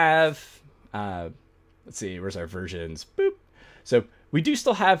still have, let's see, where's our versions? Boop. So we do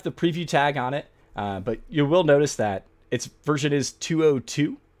still have the preview tag on it, but you will notice that its version is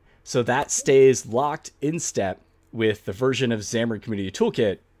 2.02. So that stays locked in step with the version of Xamarin Community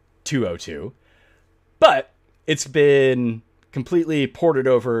Toolkit 2.02. But it's been completely ported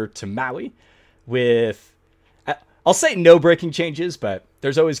over to MAUI with, I'll say no breaking changes, but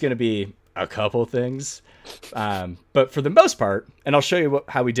there's always going to be a couple things. But for the most part, and I'll show you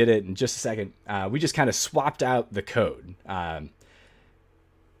how we did it in just a second, we just kind of swapped out the code.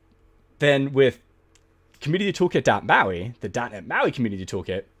 Then with Community Toolkit.MAUI, the .NET MAUI Community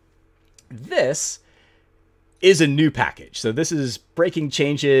Toolkit, this is a new package. So this is breaking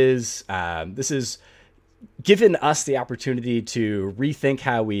changes. This is given us the opportunity to rethink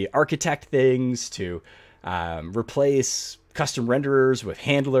how we architect things, to replace custom renderers with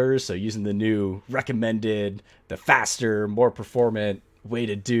handlers. So using the new recommended, the faster, more performant way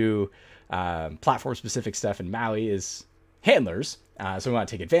to do platform specific stuff in MAUI is handlers. So we want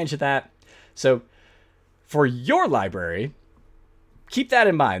to take advantage of that. So for your library, keep that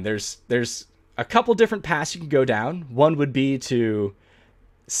in mind. There's a couple different paths you can go down. One would be to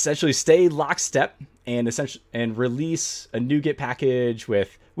essentially stay lockstep and release a NuGet package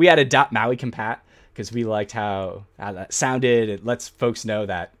with, we added .MAUI compat because we liked how that sounded. It lets folks know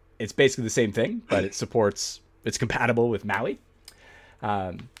that it's basically the same thing, but it's compatible with MAUI.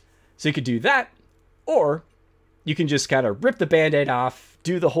 So you could do that, or you can just kind of rip the Band-Aid off,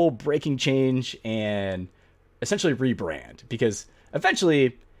 do the whole breaking change, and essentially rebrand. Because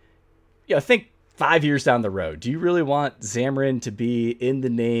eventually, think 5 years down the road. Do you really want Xamarin to be in the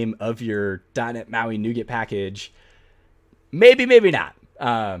name of your .NET MAUI NuGet package? Maybe, maybe not.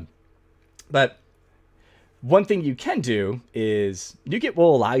 But one thing you can do is NuGet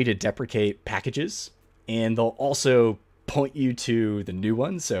will allow you to deprecate packages, and they'll also point you to the new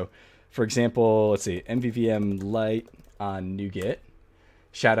ones. So, for example, let's see, MVVM Lite on NuGet.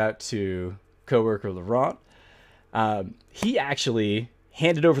 Shout out to coworker Laurent. He actually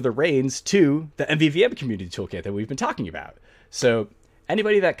handed over the reins to the MVVM Community Toolkit that we've been talking about. So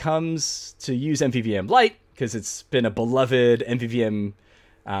anybody that comes to use MVVM Lite, because it's been a beloved MVVM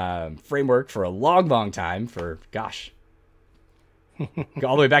framework for a long, long time, for, gosh,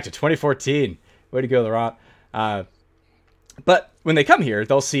 all the way back to 2014. Way to go, Laurent. But when they come here,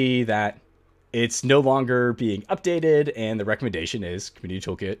 they'll see that it's no longer being updated, and the recommendation is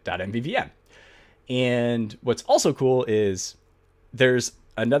communitytoolkit.mvvm. And what's also cool is there's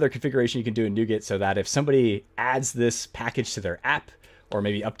another configuration you can do in NuGet so that if somebody adds this package to their app, or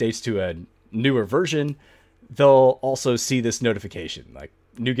maybe updates to a newer version, they'll also see this notification. Like,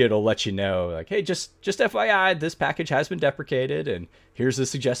 NuGet will let you know, like, hey, just FYI, this package has been deprecated, and here's the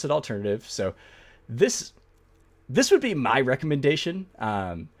suggested alternative. So this would be my recommendation.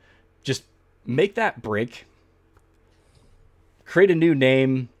 Just make that break. Create a new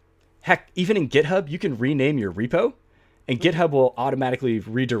name. Heck, even in GitHub, you can rename your repo, and GitHub will automatically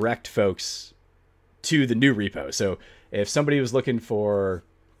redirect folks to the new repo. So if somebody was looking for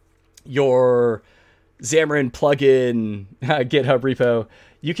your Xamarin plugin GitHub repo,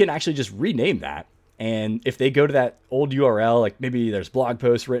 you can actually just rename that. And if they go to that old URL, like maybe there's blog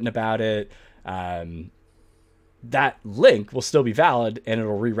posts written about it, that link will still be valid, and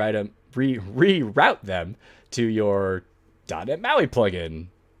it'll reroute them to your .NET MAUI plugin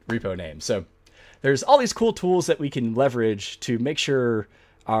repo name. So there's all these cool tools that we can leverage to make sure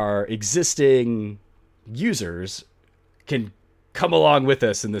our existing users can come along with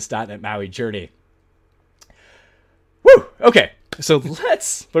us in this .NET MAUI journey. Woo! Okay, so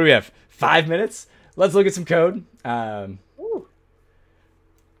what do we have? 5 minutes? Let's look at some code.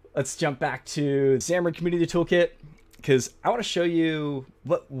 Let's jump back to Xamarin Community Toolkit, because I want to show you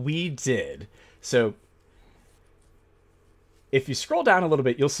what we did. So if you scroll down a little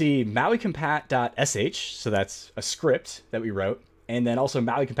bit, you'll see mauicompat.sh. So that's a script that we wrote. And then also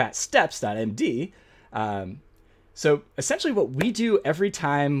mauicompatsteps.md. So essentially what we do every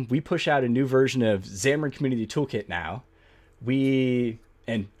time we push out a new version of Xamarin Community Toolkit now,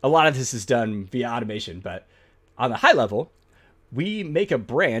 and a lot of this is done via automation, but on the high level, we make a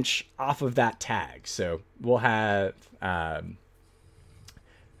branch off of that tag. So we'll have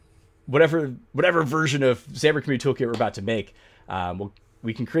whatever version of Xamarin Community Toolkit we're about to make,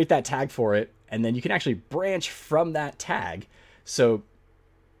 we can create that tag for it, and then you can actually branch from that tag. So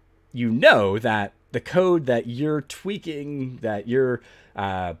you know that the code that you're tweaking, that you're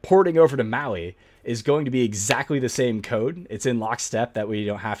porting over to MAUI, is going to be exactly the same code. It's in lockstep, that way you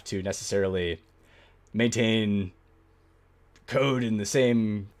don't have to necessarily maintain code in the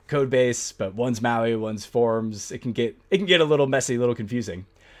same code base, but one's MAUI, one's Forms. It can get a little messy, a little confusing.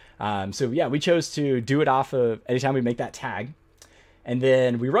 So yeah, we chose to do it off of anytime we make that tag. And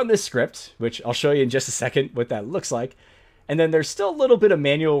then we run this script, which I'll show you in just a second what that looks like. And then there's still a little bit of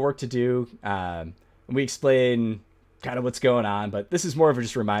manual work to do. And we explain kind of what's going on, but this is more of a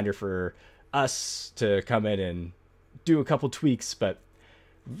just reminder for us to come in and do a couple tweaks. But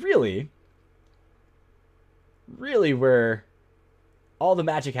really where all the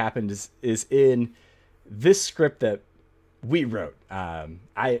magic happened is in this script that we wrote.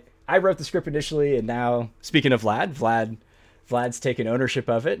 I wrote the script initially, and now, speaking of Vlad's taken ownership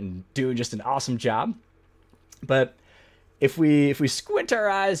of it and doing just an awesome job. But if we squint our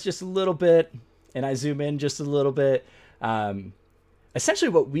eyes just a little bit, and I zoom in just a little bit, essentially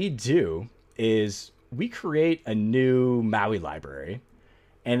what we do is we create a new MAUI library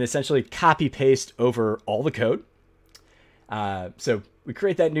and essentially copy paste over all the code. So we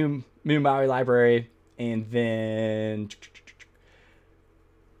create that new MAUI library, and then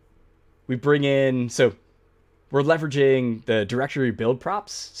we bring in, so we're leveraging the directory build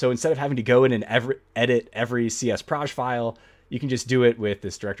props. So instead of having to go in and edit every CS proj file, you can just do it with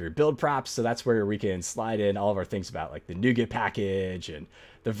this directory build props. So that's where we can slide in all of our things about like the NuGet package and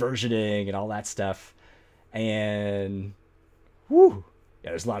the versioning and all that stuff. And whoo,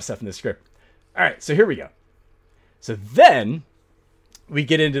 yeah, there's a lot of stuff in this script. All right, so here we go. So then we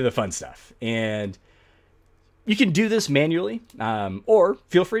get into the fun stuff, and you can do this manually, or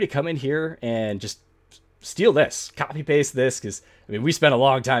feel free to come in here and just steal this, copy paste this, because I mean we spent a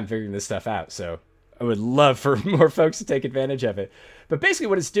long time figuring this stuff out. So would love for more folks to take advantage of it. But basically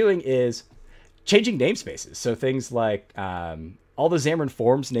what it's doing is changing namespaces. So things like all the Xamarin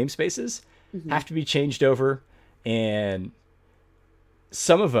Forms namespaces have to be changed over, and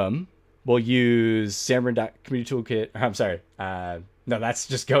some of them will use Xamarin.Community Toolkit. I'm sorry. No, that's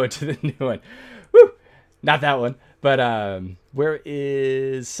just going to the new one. Woo! Not that one. But where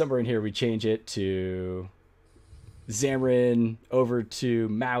is somewhere in here we change it to Xamarin over to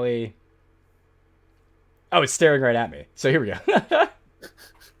MAUI. Oh, it's staring right at me. So here we go.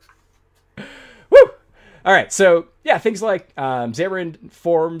 Woo! All right. So yeah, things like Xamarin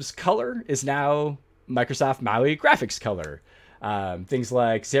Forms color is now Microsoft MAUI graphics color. Things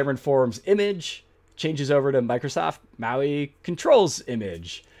like Xamarin Forms image changes over to Microsoft MAUI controls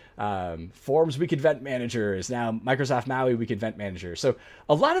image. Forms Week Event Manager is now Microsoft MAUI Week Event Manager. So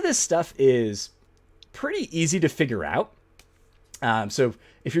a lot of this stuff is pretty easy to figure out. So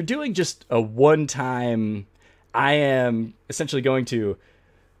if you're doing just a one-time, I am essentially going to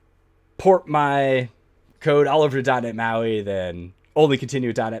port my code all over to .NET MAUI, then only continue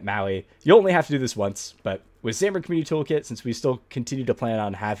with .NET MAUI. You only have to do this once, but with Xamarin Community Toolkit, since we still continue to plan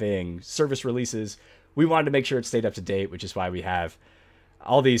on having service releases, we wanted to make sure it stayed up to date, which is why we have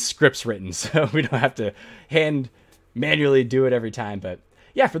all these scripts written, so we don't have to manually do it every time. But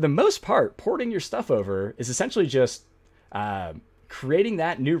yeah, for the most part, porting your stuff over is essentially just creating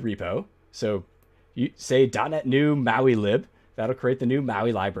that new repo. So you say .NET new MAUI lib, that'll create the new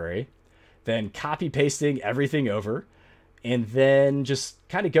MAUI library, then copy pasting everything over, and then just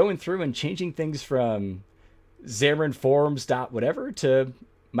kind of going through and changing things from Xamarin Forms .whatever to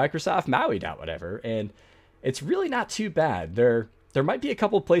Microsoft MAUI .whatever. And it's really not too bad. There might be a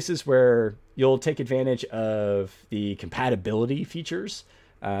couple of places where you'll take advantage of the compatibility features.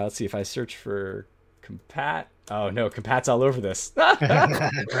 Let's see if I search for compat. Oh no, compat's all over this.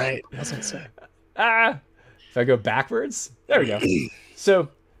 Right. That's what say. If I go backwards, there we go. So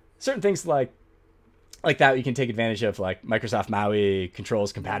certain things like that you can take advantage of, like Microsoft MAUI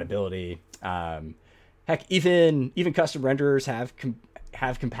controls compatibility. Heck, even custom renderers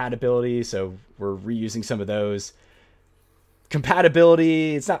have compatibility, so we're reusing some of those.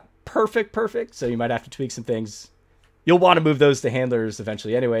 Compatibility, it's not perfect, so you might have to tweak some things. You'll want to move those to handlers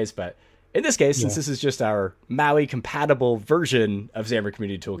eventually anyways, but in this case, since this is just our MAUI compatible version of Xamarin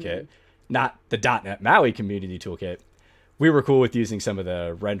Community Toolkit, not the .NET MAUI Community Toolkit, we were cool with using some of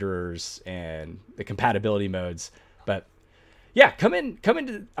the renderers and the compatibility modes. But yeah, come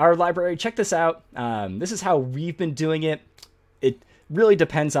into our library, check this out. This is how we've been doing it. It really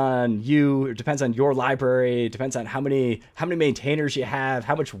depends on you. It depends on your library. It depends on how many maintainers you have,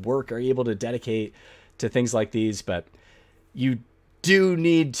 how much work are you able to dedicate to things like these. But you do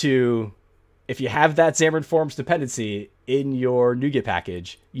need to, if you have that Xamarin Forms dependency in your NuGet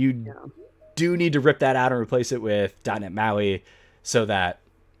package, you do need to rip that out and replace it with .NET MAUI so that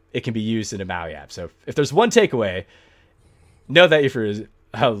it can be used in a MAUI app. So if there's one takeaway, know that if you're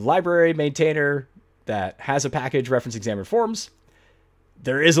a library maintainer that has a package referencing Xamarin Forms,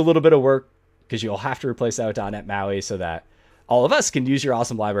 there is a little bit of work because you'll have to replace that with .NET MAUI so that all of us can use your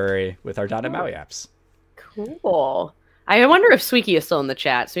awesome library with our .NET MAUI apps. Cool. I wonder if Sweeky is still in the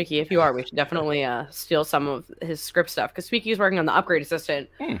chat. Sweeky, if you are, we should definitely steal some of his script stuff, because Sweeky is working on the upgrade assistant,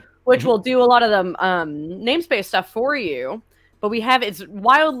 which will do a lot of the namespace stuff for you. But it's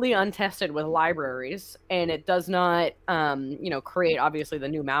wildly untested with libraries, and it does not, create obviously the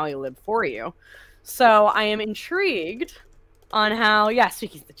new MAUI lib for you. So I am intrigued on how,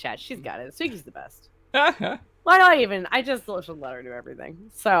 Sweeky's the chat. She's got it. Sweeky's the best. Why not even? I just should let her do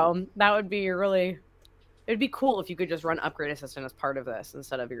everything. So that would be it'd be cool if you could just run Upgrade Assistant as part of this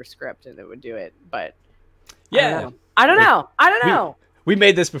instead of your script, and it would do it. But I don't know. We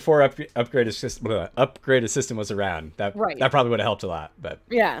made this before Upgrade Assistant was around. That probably would have helped a lot. But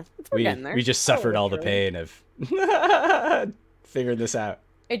yeah, we're getting there. We just suffered all the pain of figuring this out.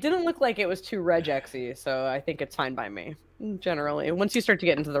 It didn't look like it was too regexy, so I think it's fine by me. Generally, once you start to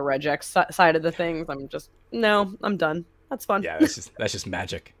get into the regex side of the things, I'm done. That's fun. Yeah, that's just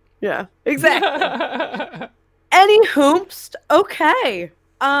magic. Yeah, exactly. Any hoomst? Okay.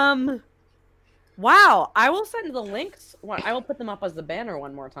 Wow. I will send the links. I will put them up as the banner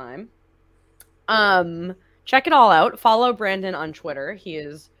one more time. Check it all out. Follow Brandon on Twitter. He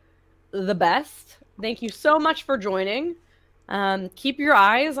is the best. Thank you so much for joining. Keep your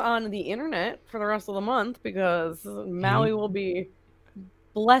eyes on the internet for the rest of the month, because MAUI will be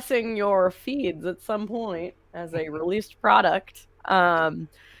blessing your feeds at some point as a released product.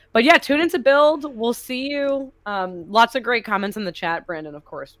 But yeah, tune into Build. We'll see you. Lots of great comments in the chat, Brandon, of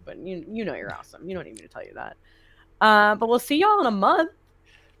course, but you know you're awesome. You don't need me to tell you that. But we'll see y'all in a month.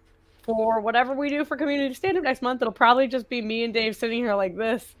 for whatever we do for community stand-up next month, it'll probably just be me and Dave sitting here like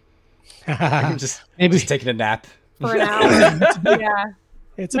this. I'm just taking a nap for an hour. Yeah.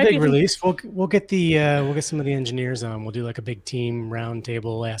 It's a big release. We'll get some of the engineers on. We'll do like a big team round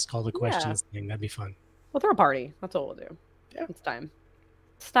table, ask all the questions thing. That'd be fun. We'll throw a party. That's what we'll do. Yeah. It's time.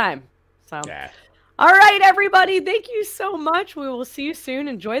 It's time. So all right, everybody. Thank you so much. We will see you soon.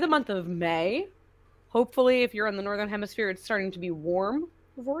 Enjoy the month of May. Hopefully, if you're in the Northern Hemisphere, it's starting to be warm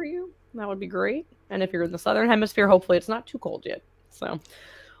for you. That would be great. And if you're in the Southern Hemisphere, hopefully it's not too cold yet. So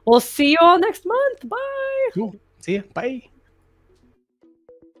we'll see you all next month. Bye. Cool. See ya. Bye.